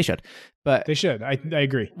 no, they should, but they should. I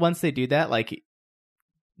agree. Once they do that, like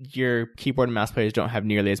your keyboard and mouse players don't have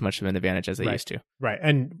nearly as much of an advantage as they used to. Right.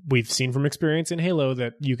 And we've seen from experience in Halo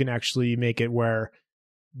that you can actually make it where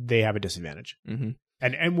they have a disadvantage. Mm-hmm.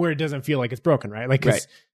 And where it doesn't feel like it's broken, right? Like,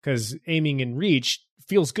 because aiming in reach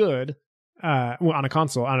feels good. On a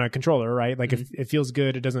console, on a controller, right? Like if it feels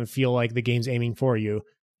good, it doesn't feel like the game's aiming for you.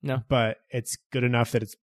 No, but it's good enough that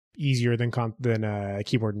it's easier than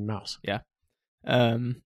keyboard and mouse. Yeah.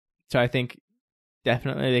 So I think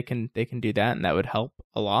definitely they can do that, and that would help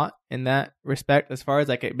a lot in that respect. As far as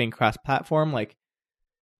like it being cross-platform, like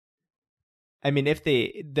I mean, if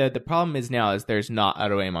the problem is now is there's not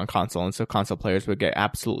auto aim on console, and so console players would get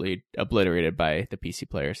absolutely obliterated by the PC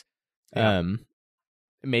players. Yeah.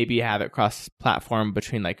 Maybe have it cross-platform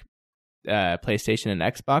between like PlayStation and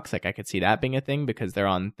Xbox. Like I could see that being a thing because they're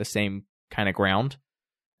on the same kind of ground.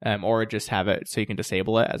 Or just have it so you can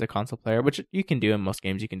disable it as a console player, which you can do in most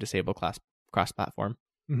games. You can disable cross-platform.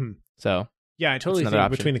 Mm-hmm. So yeah, I totally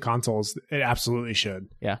think between the consoles, it absolutely should.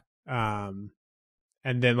 Yeah. And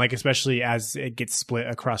then like especially as it gets split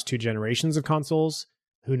across 2 generations of consoles,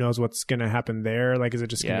 who knows what's going to happen there? Like, is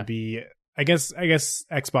it just going to be? I guess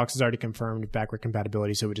Xbox has already confirmed backward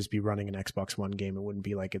compatibility, so it would just be running an Xbox One game. It wouldn't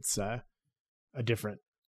be like it's a different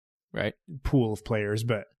pool of players.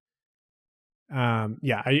 But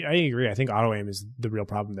yeah, I agree. I think auto aim is the real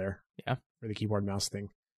problem there. Yeah, for the keyboard mouse thing.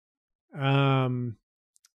 Blue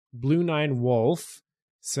Nine Wolf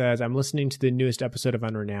says, "I'm listening to the newest episode of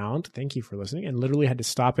Unrenowned. Thank you for listening, and literally had to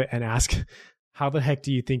stop it and ask." How the heck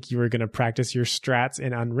do you think you were going to practice your strats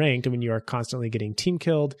in Unranked when you are constantly getting team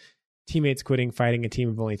killed, teammates quitting, fighting a team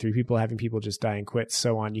of only 3 people, having people just die and quit,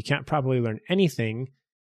 so on? You can't probably learn anything.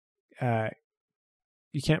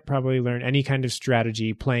 You can't probably learn any kind of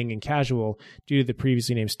strategy playing in casual due to the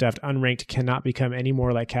previously named stuff. Unranked cannot become any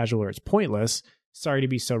more like casual or it's pointless. Sorry to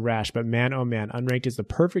be so rash, but man, oh man, Unranked is the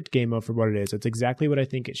perfect game mode for what it is. It's exactly what I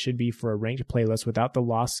think it should be for a ranked playlist without the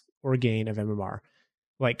loss or gain of MMR.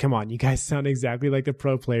 Like, come on, you guys sound exactly like the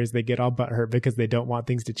pro players. They get all butthurt because they don't want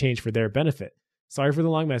things to change for their benefit. Sorry for the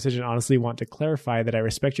long message and honestly want to clarify that I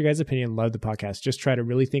respect your guys' opinion, love the podcast. Just try to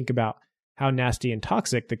really think about how nasty and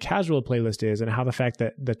toxic the casual playlist is and how the fact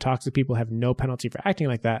that the toxic people have no penalty for acting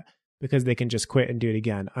like that because they can just quit and do it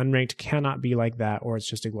again. Unranked cannot be like that, or it's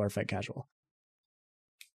just a glorified casual.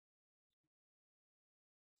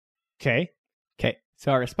 Okay.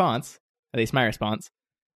 So our response, at least my response,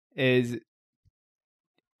 is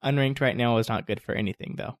unranked right now is not good for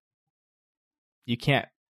anything, though. You can't.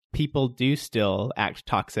 People do still act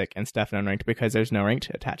toxic and stuff in unranked because there's no ranked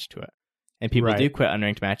attached to it. And people do quit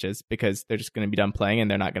unranked matches because they're just going to be done playing and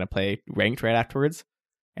they're not going to play ranked right afterwards.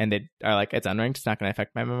 And they are like, it's unranked, it's not going to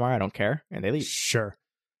affect my MMR, I don't care. And they leave. Sure.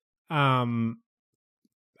 Going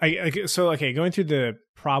through the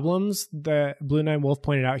problems that Blue Nine Wolf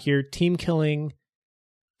pointed out here: team killing,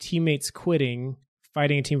 teammates quitting,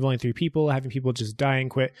 fighting a team of only 3 people, having people just die and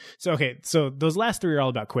quit. So those last 3 are all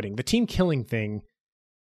about quitting. The team killing thing,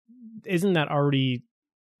 isn't that already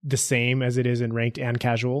the same as it is in ranked and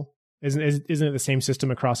casual? Isn't it the same system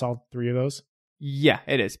across all 3 of those? Yeah,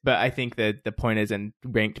 it is. But I think that the point is, in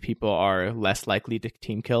ranked, people are less likely to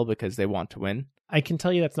team kill because they want to win. I can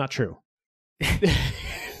tell you that's not true.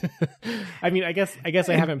 I mean, I guess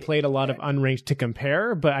I haven't played a lot of unranked to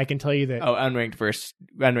compare, but I can tell you that. Oh,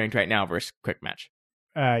 unranked right now versus quick match.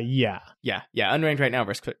 Yeah. Unranked right now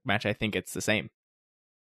versus quick match. I think it's the same.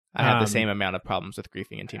 I have the same amount of problems with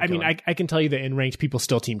griefing and team killing. I mean, I can tell you that in ranked, people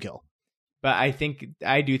still team kill. But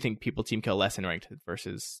I do think people team kill less in ranked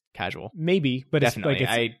versus casual. Maybe, but definitely,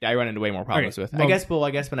 I run into way more problems with. Well, I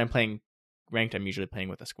guess when I'm playing ranked, I'm usually playing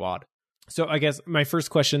with a squad. So I guess my first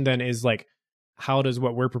question then is like, how does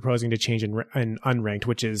what we're proposing to change in unranked,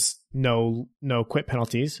 which is no quit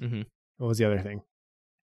penalties? Mm-hmm. What was the other thing?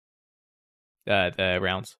 The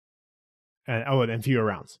rounds. And fewer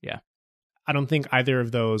rounds. Yeah, I don't think either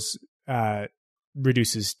of those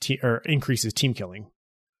reduces or increases team killing,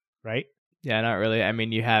 right? Yeah, not really. I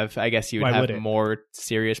mean, I guess you would have more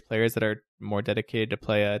serious players that are more dedicated to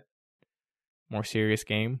play a more serious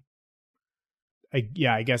game.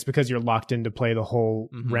 I guess because you're locked in to play the whole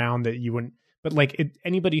round that you wouldn't. But like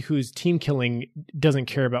anybody who's team killing doesn't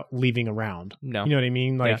care about leaving a round. No, you know what I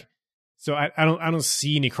mean? Like, yeah. So I don't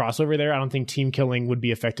see any crossover there. I don't think team killing would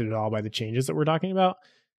be affected at all by the changes that we're talking about.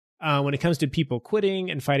 When it comes to people quitting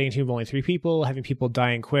and fighting a team of only 3 people, having people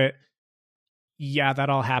die and quit, yeah, that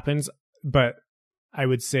all happens. But I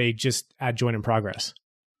would say just add join in progress.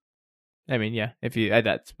 I mean, yeah, if you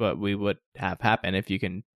that's what we would have happen if you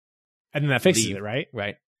can, and then that fixes it, right?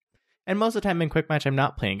 Right. And most of the time in quick match, I'm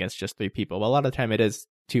not playing against just 3 people. Well, a lot of the time it is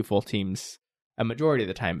 2 full teams. A majority of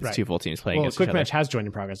the time it's 2 full teams playing against each other. Quick match has join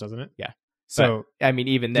in progress, doesn't it? Yeah. So but, I mean,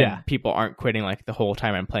 even then, people aren't quitting like the whole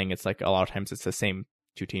time I'm playing. It's like a lot of times it's the same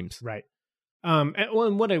 2 teams. Right. And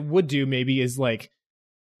what I would do maybe is like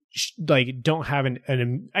don't have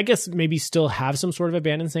an I guess maybe still have some sort of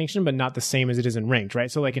abandon sanction, but not the same as it is in ranked,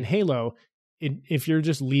 right? So like in Halo, if you're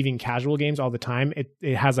just leaving casual games all the time,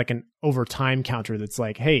 it has like an overtime counter that's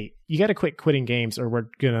like, hey, you got to quit quitting games or we're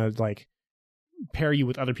gonna like pair you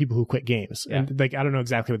with other people who quit games. Yeah. And like I don't know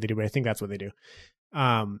exactly what they do, but I think that's what they do.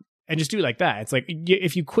 And just do it like that. It's like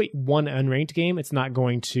if you quit one unranked game, it's not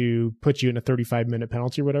going to put you in a 35-minute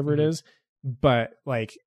penalty or whatever it is. But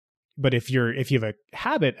if you have a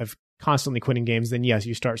habit of constantly quitting games, then yes,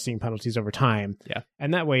 you start seeing penalties over time. Yeah.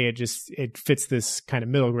 And that way it fits this kind of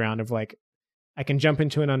middle ground of like, I can jump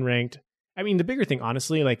into an unranked. I mean, the bigger thing,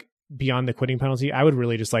 honestly, like beyond the quitting penalty, I would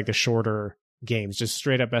really just like the shorter games, just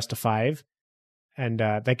straight up best of 5. And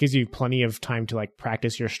that gives you plenty of time to like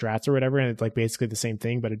practice your strats or whatever. And it's like basically the same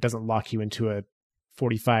thing, but it doesn't lock you into a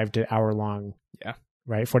 45 to hour long,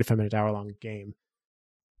 right? 45-minute hour long game.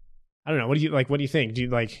 I don't know. What do you think?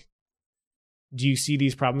 Do you see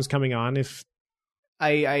these problems coming on if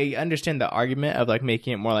I understand the argument of like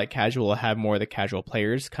making it more like casual, have more of the casual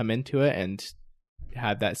players come into it and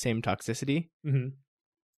have that same toxicity. Mm-hmm.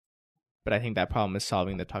 But I think that problem is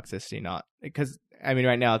solving the toxicity, not because I mean,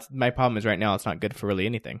 my problem is it's not good for really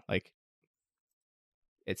anything. Like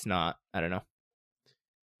it's not, I don't know.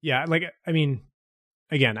 Yeah. Like, I mean,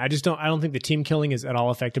 again, I don't think the team killing is at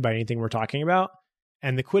all affected by anything we're talking about.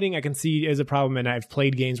 And the quitting I can see is a problem. And I've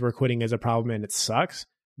played games where quitting is a problem and it sucks.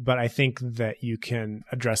 But I think that you can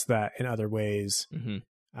address that in other ways.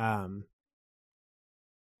 Mm-hmm.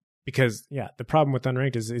 Because the problem with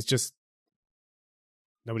unranked is just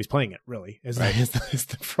nobody's playing it really is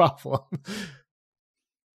the problem.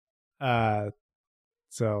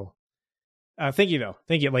 So thank you though.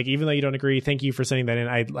 Thank you. Like, even though you don't agree, thank you for sending that in.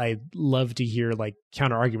 I love to hear like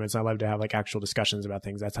counter arguments. I love to have like actual discussions about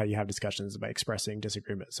things. That's how you have discussions, by expressing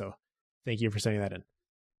disagreement. So thank you for sending that in.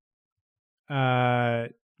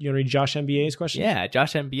 You want to read Josh MBA's question? Yeah,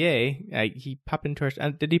 Josh MBA. He popped into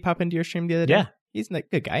our. Did he pop into your stream the other day? Yeah, he's a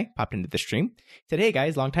good guy. Popped into the stream. Said, "Hey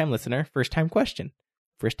guys, long time listener, first time question,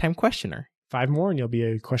 first time questioner." 5 more and you'll be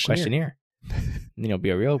a questionnaire. And you'll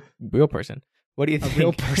be a real person. What do you think? A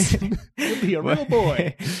real person. You'll be a real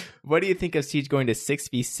boy. What do you think of Siege going to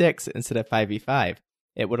 6v6 instead of 5v5?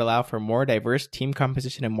 It would allow for more diverse team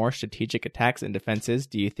composition and more strategic attacks and defenses.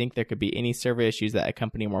 Do you think there could be any server issues that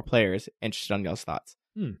accompany more players? Interested on y'all's thoughts.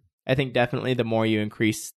 I think definitely the more you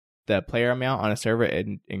increase the player amount on a server, it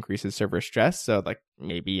increases server stress. So like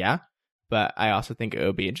maybe, yeah. But I also think it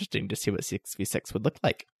would be interesting to see what 6v6 would look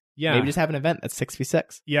like. Yeah. Maybe just have an event that's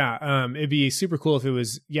 6v6. Yeah. It'd be super cool if it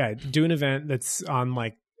was, do an event that's on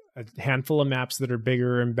like a handful of maps that are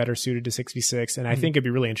bigger and better suited to 6v6. And I think it'd be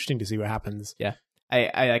really interesting to see what happens. Yeah.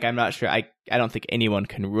 I'm not sure. I don't think anyone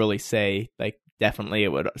can really say, like, definitely it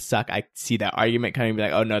would suck. I see that argument coming, be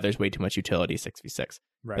like, oh no, there's way too much utility 6v6.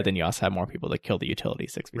 Right. But then you also have more people to kill the utility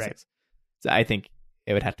 6v6. Right. So I think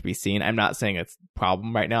it would have to be seen. I'm not saying it's a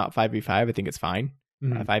problem right now at 5v5. I think it's fine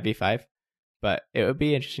at 5v5. But it would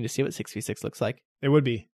be interesting to see what 6v6 looks like. It would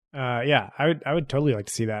be. I would totally like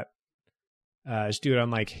to see that. Just do it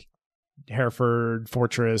on like Hereford,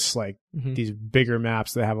 Fortress, like these bigger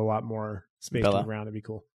maps that have a lot more space to move around. It'd be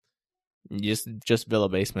cool. Just Villa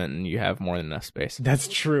Basement and you have more than enough space. That's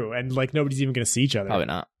true. And like nobody's even going to see each other. Probably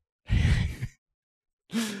not.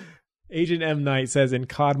 Agent M. Knight says in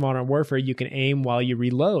COD Modern Warfare, you can aim while you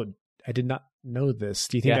reload. I did not know this.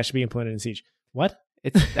 Do you think that should be implemented in Siege? What?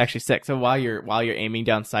 It's actually sick. So while you're aiming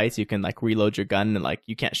down sights, you can like reload your gun and like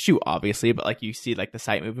you can't shoot obviously, but like you see like the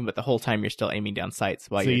sight moving, but the whole time you're still aiming down sights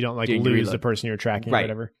while you don't like lose the person you're tracking or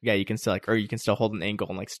whatever. Yeah, you can still like, or you can still hold an angle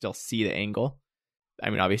and like still see the angle. I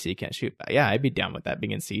mean, obviously you can't shoot, but yeah, I'd be down with that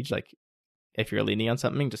being in Siege. Like if you're leaning on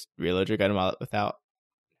something, just reload your gun without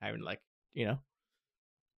having like, I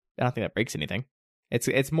don't think that breaks anything.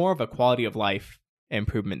 It's more of a quality of life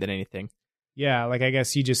improvement than anything. Yeah, like I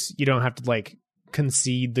guess you don't have to like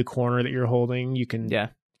concede the corner that you're holding. You can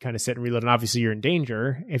kind of sit and reload, and obviously you're in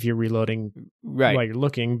danger if you're reloading while you're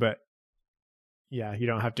looking, but yeah, you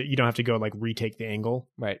don't have to go like retake the angle.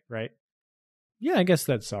 Right. Yeah, I guess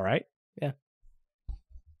that's all right. Yeah.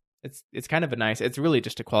 It's kind of it's really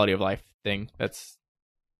just a quality of life thing.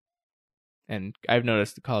 And I've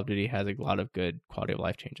noticed Call of Duty has a lot of good quality of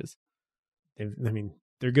life changes.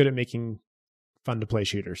 They're good at making fun to play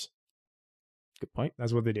shooters. Good point.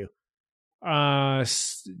 That's what they do.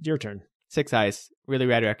 Your turn. Six Eyes, really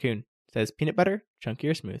rad raccoon says peanut butter, chunky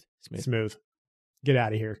or smooth? Smooth. Get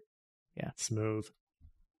out of here. Yeah, smooth.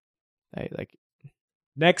 I like.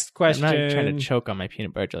 Next question. I'm not trying to choke on my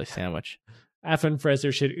peanut butter jelly sandwich. Afan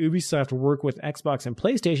Fraser, should Ubisoft work with Xbox and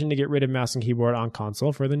PlayStation to get rid of mouse and keyboard on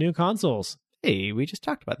console for the new consoles? Hey, we just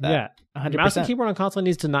talked about that. Yeah, 100%. Mouse and keyboard on console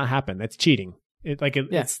needs to not happen. That's cheating. It's.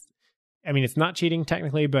 I mean, it's not cheating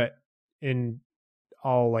technically, but in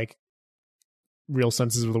all like real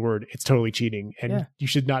senses of the word, it's totally cheating, and you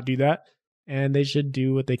should not do that. And they should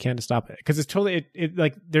do what they can to stop it, because it's totally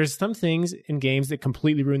like there's some things in games that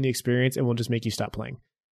completely ruin the experience and will just make you stop playing.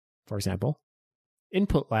 For example,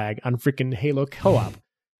 input lag on freaking Halo co-op.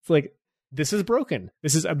 It's like, this is broken.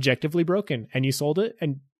 This is objectively broken, and you sold it,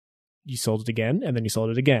 and you sold it again, and then you sold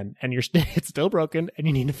it again, and it's still broken, and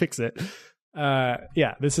you need to fix it.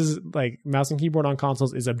 This is like mouse and keyboard on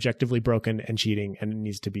consoles is objectively broken and cheating, and it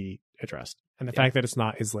needs to be addressed. And the fact that it's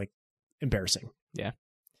not is like embarrassing. Yeah.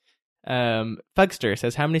 Fugster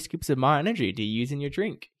says, how many scoops of Ma Energy do you use in your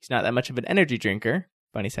drink? He's not that much of an energy drinker.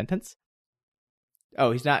 Funny sentence.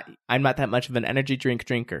 Oh, I'm not that much of an energy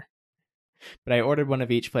drinker. But I ordered one of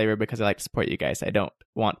each flavor because I like to support you guys. I don't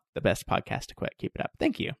want the best podcast to quit. Keep it up.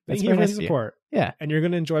 Thank you. Thank you for the support. Yeah. And you're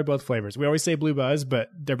going to enjoy both flavors. We always say Blue Buzz, but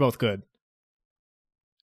they're both good.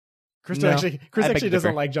 Chris actually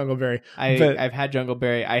doesn't like Jungleberry. I've had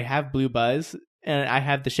Jungleberry. I have Blue Buzz, and I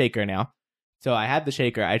have the shaker now. So I have the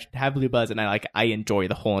shaker. I have Blue Buzz, and I enjoy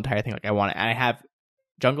the whole entire thing. Like I want it. And I have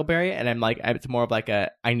Jungleberry, and I'm like, it's more of like I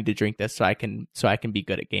need to drink this so I can be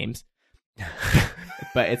good at games.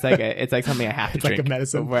 But it's like something I have to drink. It's like a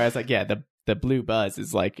medicine. Whereas like the Blue Buzz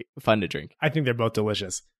is like fun to drink. I think they're both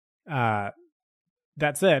delicious. That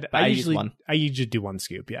said, I usually do one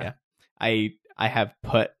scoop. Yeah. I have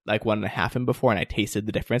put like 1.5 in before, and I tasted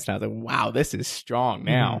the difference, and I was like, wow, this is strong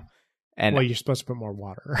now. And well, you're supposed to put more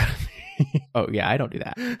water. Oh yeah, I don't do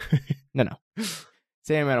that. No.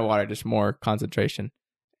 Same amount of water, just more concentration.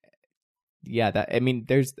 Yeah,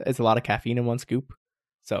 there's a lot of caffeine in one scoop.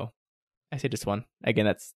 So I say just one.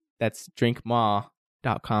 Again, that's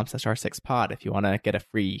drinkma.com/r6pod if you want to get a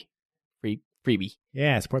freebie.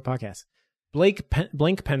 Yeah, support podcast.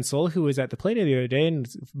 Blank Pencil, who was at the play the other day and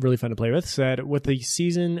it's really fun to play with, said, with the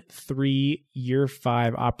season 3 year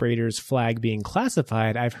 5 operator's flag being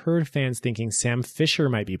classified, I've heard fans thinking Sam Fisher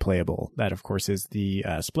might be playable. That, of course, is the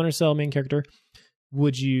Splinter Cell main character.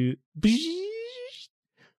 Would you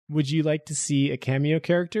like to see a cameo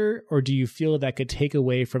character, or do you feel that could take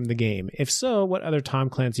away from the game? If so, what other Tom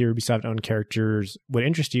Clancy or Ubisoft-owned characters would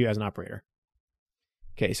interest you as an operator?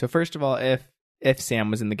 Okay, so first of all, if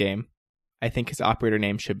Sam was in the game, I think his operator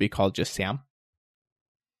name should be called just Sam.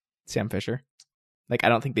 Sam Fisher. Like, I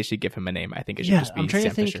don't think they should give him a name. I think it should just be I'm trying Sam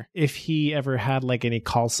to think Fisher. if he ever had like any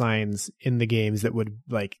call signs in the games that would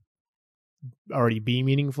like already be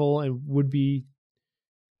meaningful and would be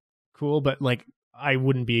cool, but like I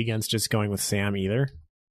wouldn't be against just going with Sam either.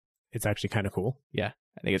 It's actually kind of cool. Yeah,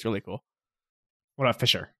 I think it's really cool. What about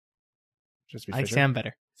Fisher? Just be I like Fisher. Sam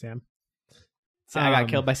better. Sam. I got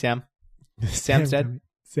killed by Sam. Sam's dead.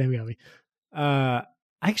 Sam got me.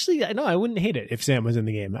 Actually, no, I wouldn't hate it if Sam was in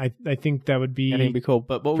the game. I think that would be, I think it'd be cool.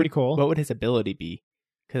 But pretty cool. What would his ability be?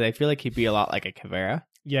 Because I feel like he'd be a lot like a Caveira.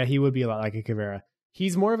 Yeah, he would be a lot like a Caveira.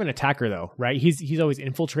 He's more of an attacker though, right? He's always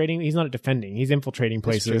infiltrating. He's not defending. He's infiltrating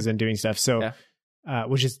places and doing stuff. So,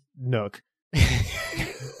 which is Nook.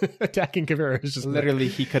 Attacking Caveira is just literally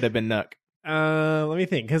Nook. He could have been Nook. Let me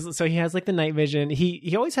think. So he has like the night vision.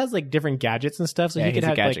 He always has like different gadgets and stuff. So he could he's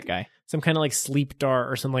have a gadget like guy. some kind of like sleep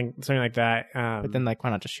dart or something like that. But then like, why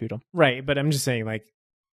not just shoot him? Right. But I'm just saying like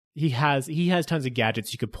he has tons of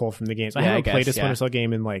gadgets you could pull from the games. I Yeah, haven't played a Splinter yeah. Cell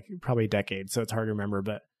game in like probably a decade, so it's hard to remember.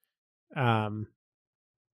 But I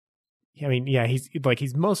mean, yeah, he's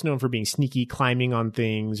most known for being sneaky, climbing on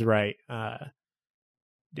things, right?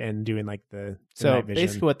 And doing like the So night vision.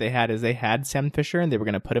 basically what they had is they had Sam Fisher and they were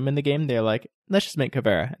going to put him in the game. They're like, let's just make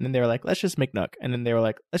Caveira. And then they were like, let's just make Nook. And then they were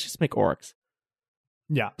like, let's just make Oryx.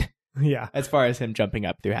 Yeah. Yeah. As far as him jumping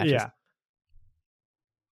up through hatches. Yeah.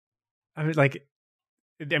 I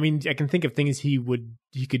mean, I can think of things he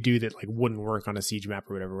could do that like wouldn't work on a siege map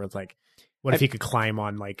or whatever. Where it's like, what if he could climb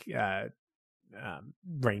on like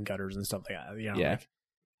rain gutters and stuff like that? You know,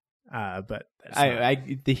 Yeah. But that's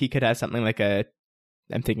he could have something like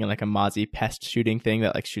I'm thinking like a Mozzie pest shooting thing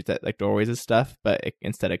that like shoots at like doorways and stuff. But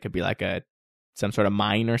instead it could be like some sort of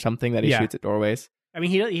mine or something that he shoots at doorways. I mean,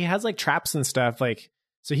 he has like traps and stuff, like,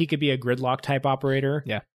 so he could be a gridlock type operator.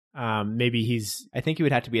 Yeah. Maybe I think he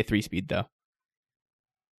would have to be a 3-speed though.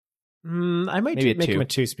 I might Maybe make him a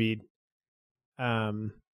 2. 2-speed. But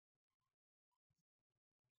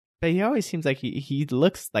he always seems like he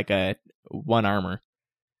looks like a 1 armor.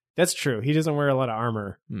 That's true. He doesn't wear a lot of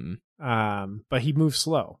armor. Mm-mm. But he moves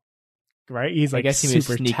slow, right? He's like I guess he moves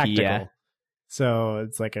super sneaky, tactical. yeah. So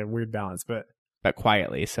it's like a weird balance, but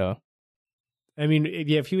quietly. So I mean,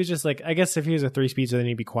 yeah, if he was just like, I guess if he was a 3-speed, so then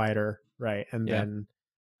he'd be quieter, right? And then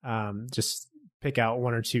just pick out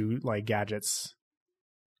 1 or 2 like gadgets.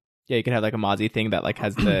 yeah, you could have like a Mozzie thing that like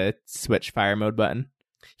has the switch fire mode button.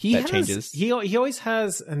 Changes. He always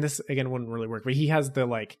has, and this again wouldn't really work, but he has the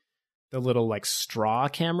little like straw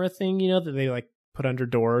camera thing, you know, that they like put under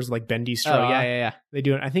doors, like bendy straw. Oh yeah. They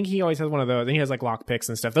do it. I think he always has one of those. And he has like lock picks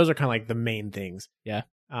and stuff. Those are kind of like the main things. Yeah.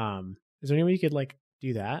 Is there any way you could like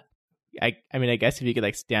do that? I mean, I guess if you could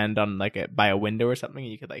like stand on like by a window or something,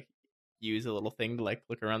 you could like use a little thing to like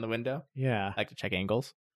look around the window, Yeah. like to check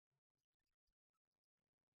angles.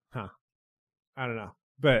 Huh. I don't know,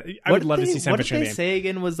 but I would love to see Sam Fisher in the What did they say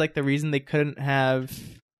again was like the reason they couldn't have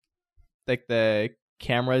like the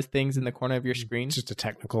cameras things in the corner of your screen? It's just a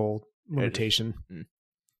technical limitation.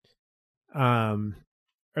 Mm.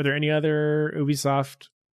 Are there any other Ubisoft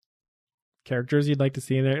characters you'd like to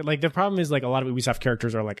see in there? Like the problem is like a lot of Ubisoft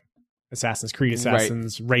characters are like Assassin's Creed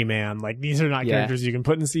assassins, Rayman. Like these are not characters you can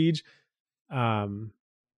put in Siege.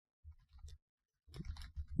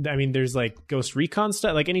 I mean, there's like Ghost Recon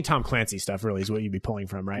stuff, like any Tom Clancy stuff really is what you'd be pulling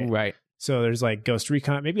from, right? Right. So there's like Ghost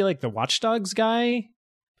Recon, maybe like the Watch Dogs guy.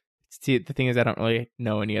 See, the thing is, I don't really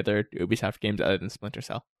know any other Ubisoft games other than Splinter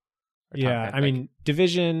Cell. Yeah, I mean,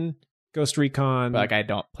 Division, Ghost Recon. But like, I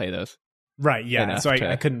don't play those. Right, yeah. enough So I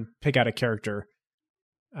to- couldn't pick out a character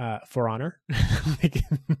for Honor. Like,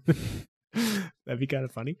 that'd be kind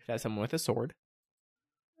of funny. Should have someone with a sword.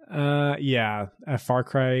 Yeah, a Far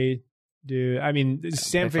Cry dude. I mean,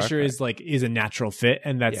 Sam play Far Fisher Cry. is a natural fit,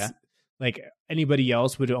 and that's Yeah. like anybody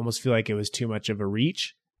else would almost feel like it was too much of a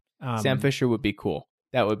reach. Sam Fisher would be cool.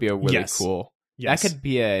 That would be a really Yes. cool. Yes. That could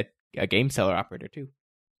be a game seller operator too.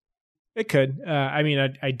 It could. I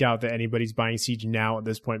mean, I doubt that anybody's buying Siege now at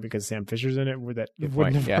this point because Sam Fisher's in it, where that Good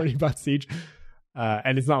wouldn't point, have yeah. already bought Siege.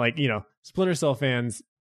 And it's not like, Splinter Cell fans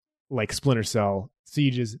like Splinter Cell.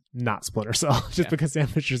 Siege is not Splinter Cell. Just Yeah. because Sam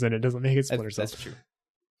Fisher's in it doesn't make it Splinter Cell. That's true.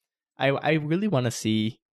 I really want to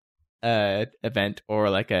see a event or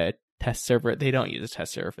like a test server. They don't use a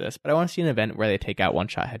test server for this, but I want to see an event where they take out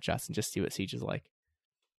one-shot headshots and just see what Siege is like.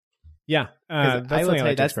 Yeah, that's something I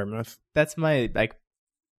like to experiment with. That's my like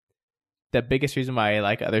the biggest reason why I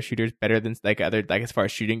like other shooters better than as far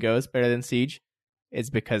as shooting goes better than Siege is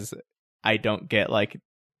because I don't get like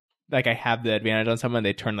I have the advantage on someone.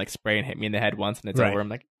 They turn like spray and hit me in the head once and it's over. I'm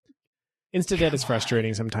like, insta-dead is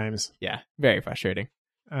frustrating sometimes. Yeah, very frustrating.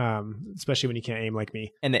 Especially when you can't aim like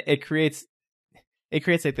me. And it creates like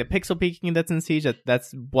the pixel peeking that's in Siege.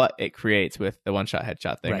 That's what it creates with the one-shot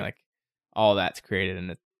headshot thing. Right. Like all that's created,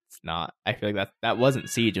 and it's not. I feel like that wasn't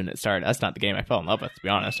Siege when it started. That's not the game I fell in love with, to be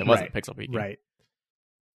honest. It wasn't pixel peeking. Right.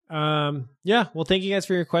 Yeah. Well, thank you guys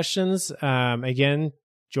for your questions. Again,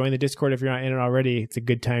 join the Discord if you're not in it already. It's a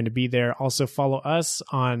good time to be there. Also, follow us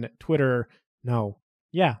on Twitter.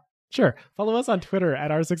 Sure. Follow us on Twitter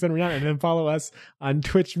at R609 and then follow us on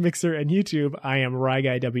Twitch, Mixer, and YouTube. I am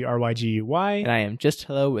Ryguy, WRYGUY. And I am Just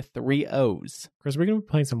Hello with 3 O's. Chris, we're going to be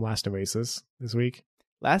playing some Last Oasis this week.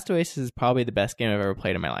 Last Oasis is probably the best game I've ever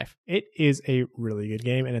played in my life. It is a really good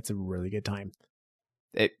game, and it's a really good time.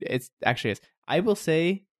 It actually is. I will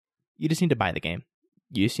say, you just need to buy the game.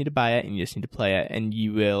 You just need to buy it, and you just need to play it, and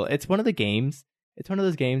you will. It's one of those games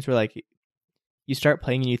where like you start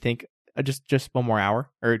playing and you think, just one more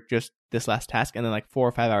hour or just this last task, and then like 4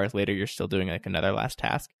 or 5 hours later you're still doing like another last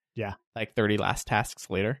task. Yeah, like 30 last tasks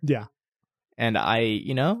later. Yeah. And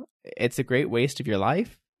it's a great waste of your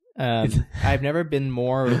life. I've never been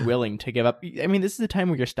more willing to give up. I mean, this is a time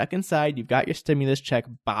where you're stuck inside, you've got your stimulus check.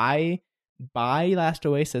 Buy Last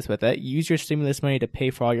Oasis with it. Use your stimulus money to pay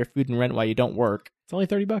for all your food and rent while you don't work. It's only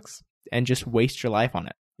 $30 and just waste your life on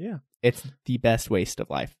it. Yeah, it's the best waste of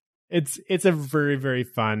life. It's a very, very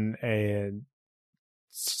fun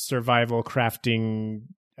survival crafting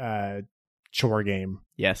chore game.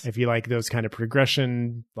 Yes. If you like those kind of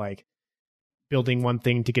progression, like building one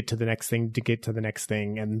thing to get to the next thing, to get to the next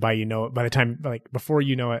thing. And by the time, like before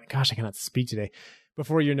you know it, gosh, I cannot speak today.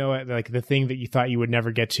 Before you know it, like the thing that you thought you would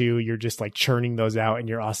never get to, you're just like churning those out in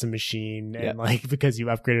your awesome machine. And like, because you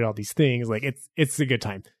upgraded all these things, like it's a good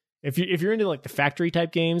time. If you're into like the factory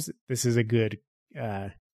type games, this is a good,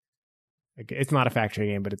 it's not a factory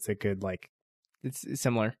game, but it's a good, like, it's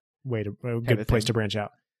similar way to a good place to branch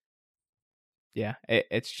out. Yeah,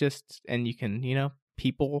 it's just, and you can,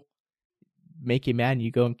 people make you mad and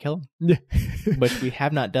you go and kill them, which we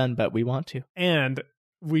have not done, but we want to. And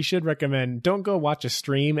we should recommend, don't go watch a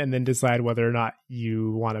stream and then decide whether or not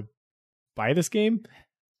you want to buy this game.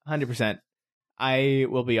 100%. I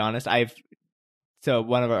will be honest. So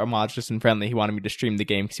one of our mods, just in Friendly, he wanted me to stream the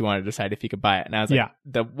game because he wanted to decide if he could buy it. And I was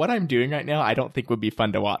like, what I'm doing right now, I don't think would be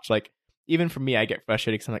fun to watch. Like, even for me, I get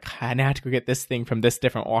frustrated because I'm like, I now have to go get this thing from this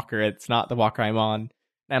different walker. It's not the walker I'm on.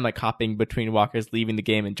 And I'm like hopping between walkers, leaving the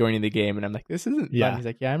game and joining the game. And I'm like, this isn't fun. He's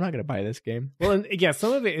like, I'm not going to buy this game. Well, and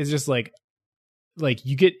some of it is just like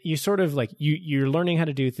you're learning how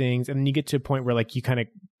to do things. And then you get to a point where like you kind of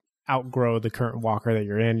outgrow the current walker that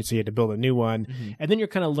you're in, so you had to build a new one. And then you're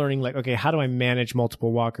kind of learning like, okay, how do I manage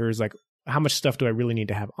multiple walkers? Like, how much stuff do I really need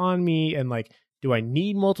to have on me? And like, do I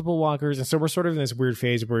need multiple walkers? And so we're sort of in this weird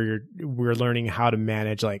phase where we're learning how to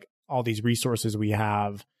manage like all these resources we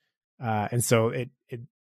have. And so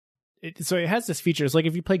it has this feature. It's like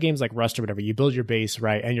if you play games like Rust or whatever, you build your base,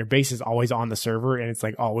 right? And your base is always on the server and it's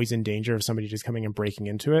like always in danger of somebody just coming and breaking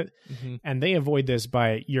into it. And they avoid this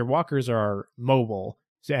by your walkers are mobile.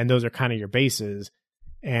 And those are kind of your bases.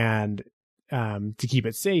 And to keep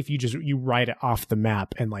it safe, you write it off the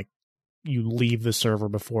map and like you leave the server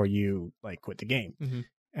before you like quit the game.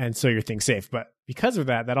 And so your thing's safe. But because of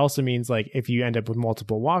that also means like if you end up with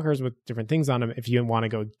multiple walkers with different things on them, if you want to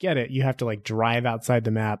go get it, you have to like drive outside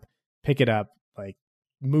the map, pick it up, like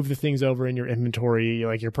move the things over in your inventory,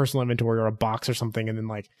 like your personal inventory or a box or something, and then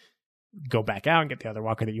like go back out and get the other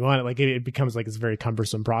walker that you want. Like it becomes like this very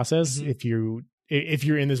cumbersome process if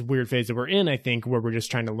you're in this weird phase that we're in, I think, where we're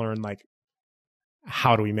just trying to learn like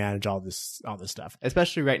how do we manage all this stuff,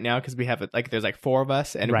 especially right now because we have like there's like 4 of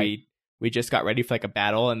us and we just got ready for like a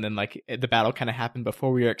battle, and then like the battle kind of happened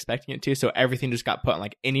before we were expecting it to, so everything just got put on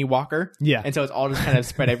like any walker, and so it's all just kind of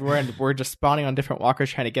spread everywhere, and we're just spawning on different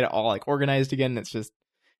walkers trying to get it all like organized again. And it's just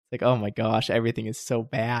like, oh my gosh, everything is so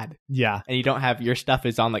bad. Yeah, and you don't have your stuff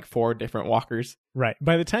is on like 4 different walkers. Right.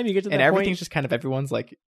 By the time you get to that and everything's just kind of everyone's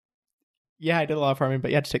like, yeah, I did a lot of farming,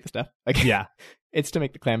 but you had to take the stuff. Like, yeah, it's to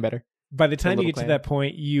make the clan better. By the time you get to that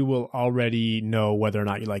point, you will already know whether or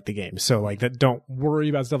not you like the game. So like that, don't worry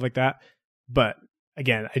about stuff like that. But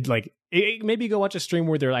again, I'd like maybe go watch a stream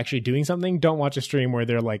where they're actually doing something. Don't watch a stream where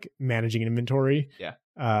they're like managing an inventory. Yeah.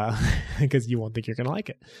 Because you won't think you're gonna like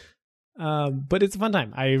it. But it's a fun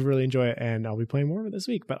time. I really enjoy it, and I'll be playing more of it this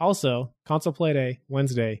week. But also, console play day,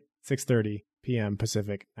 Wednesday, 6:30 p.m.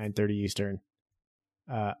 Pacific, 9:30 Eastern.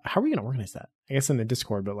 How are we going to organize that? I guess in the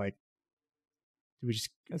Discord, but like, do we just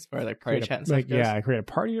as far as like party chat and stuff like goes? yeah, create a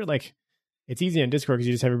party, or like it's easy in Discord because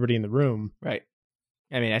you just have everybody in the room, right?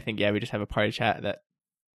 I mean, I think we just have a party chat that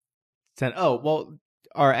send. Oh well,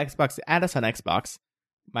 our Xbox, add us on Xbox.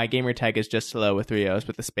 My gamer tag is just hello with 3 O's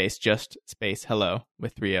with the space, just space hello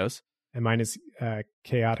with 3 O's. And mine is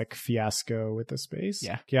chaotic fiasco with the space.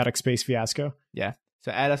 Yeah, chaotic space fiasco. Yeah.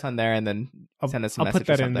 So add us on there and then send us a message. I'll put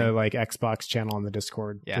that in the like Xbox channel on the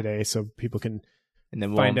Discord today, so people can and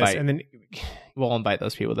then find us. And then we'll invite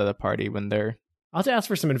those people to the party when they're. I'll have to ask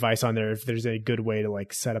for some advice on there if there's a good way to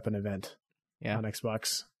like set up an event. Yeah. On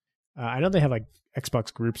Xbox. I know they have like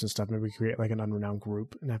Xbox groups and stuff. Maybe we create like an unrenowned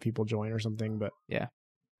group and have people join or something. But yeah,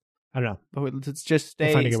 I don't know. But let's just stay.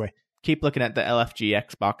 We'll find a good way. Keep looking at the LFG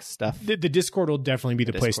Xbox stuff. The Discord will definitely be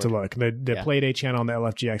the place to look. The Playdate channel on the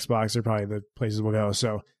LFG Xbox are probably the places we'll go.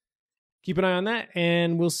 So keep an eye on that,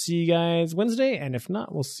 and we'll see you guys Wednesday. And if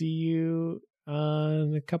not, we'll see you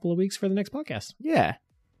in a couple of weeks for the next podcast. Yeah,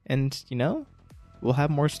 and we'll have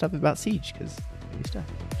more stuff about Siege because new stuff.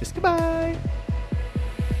 Just goodbye.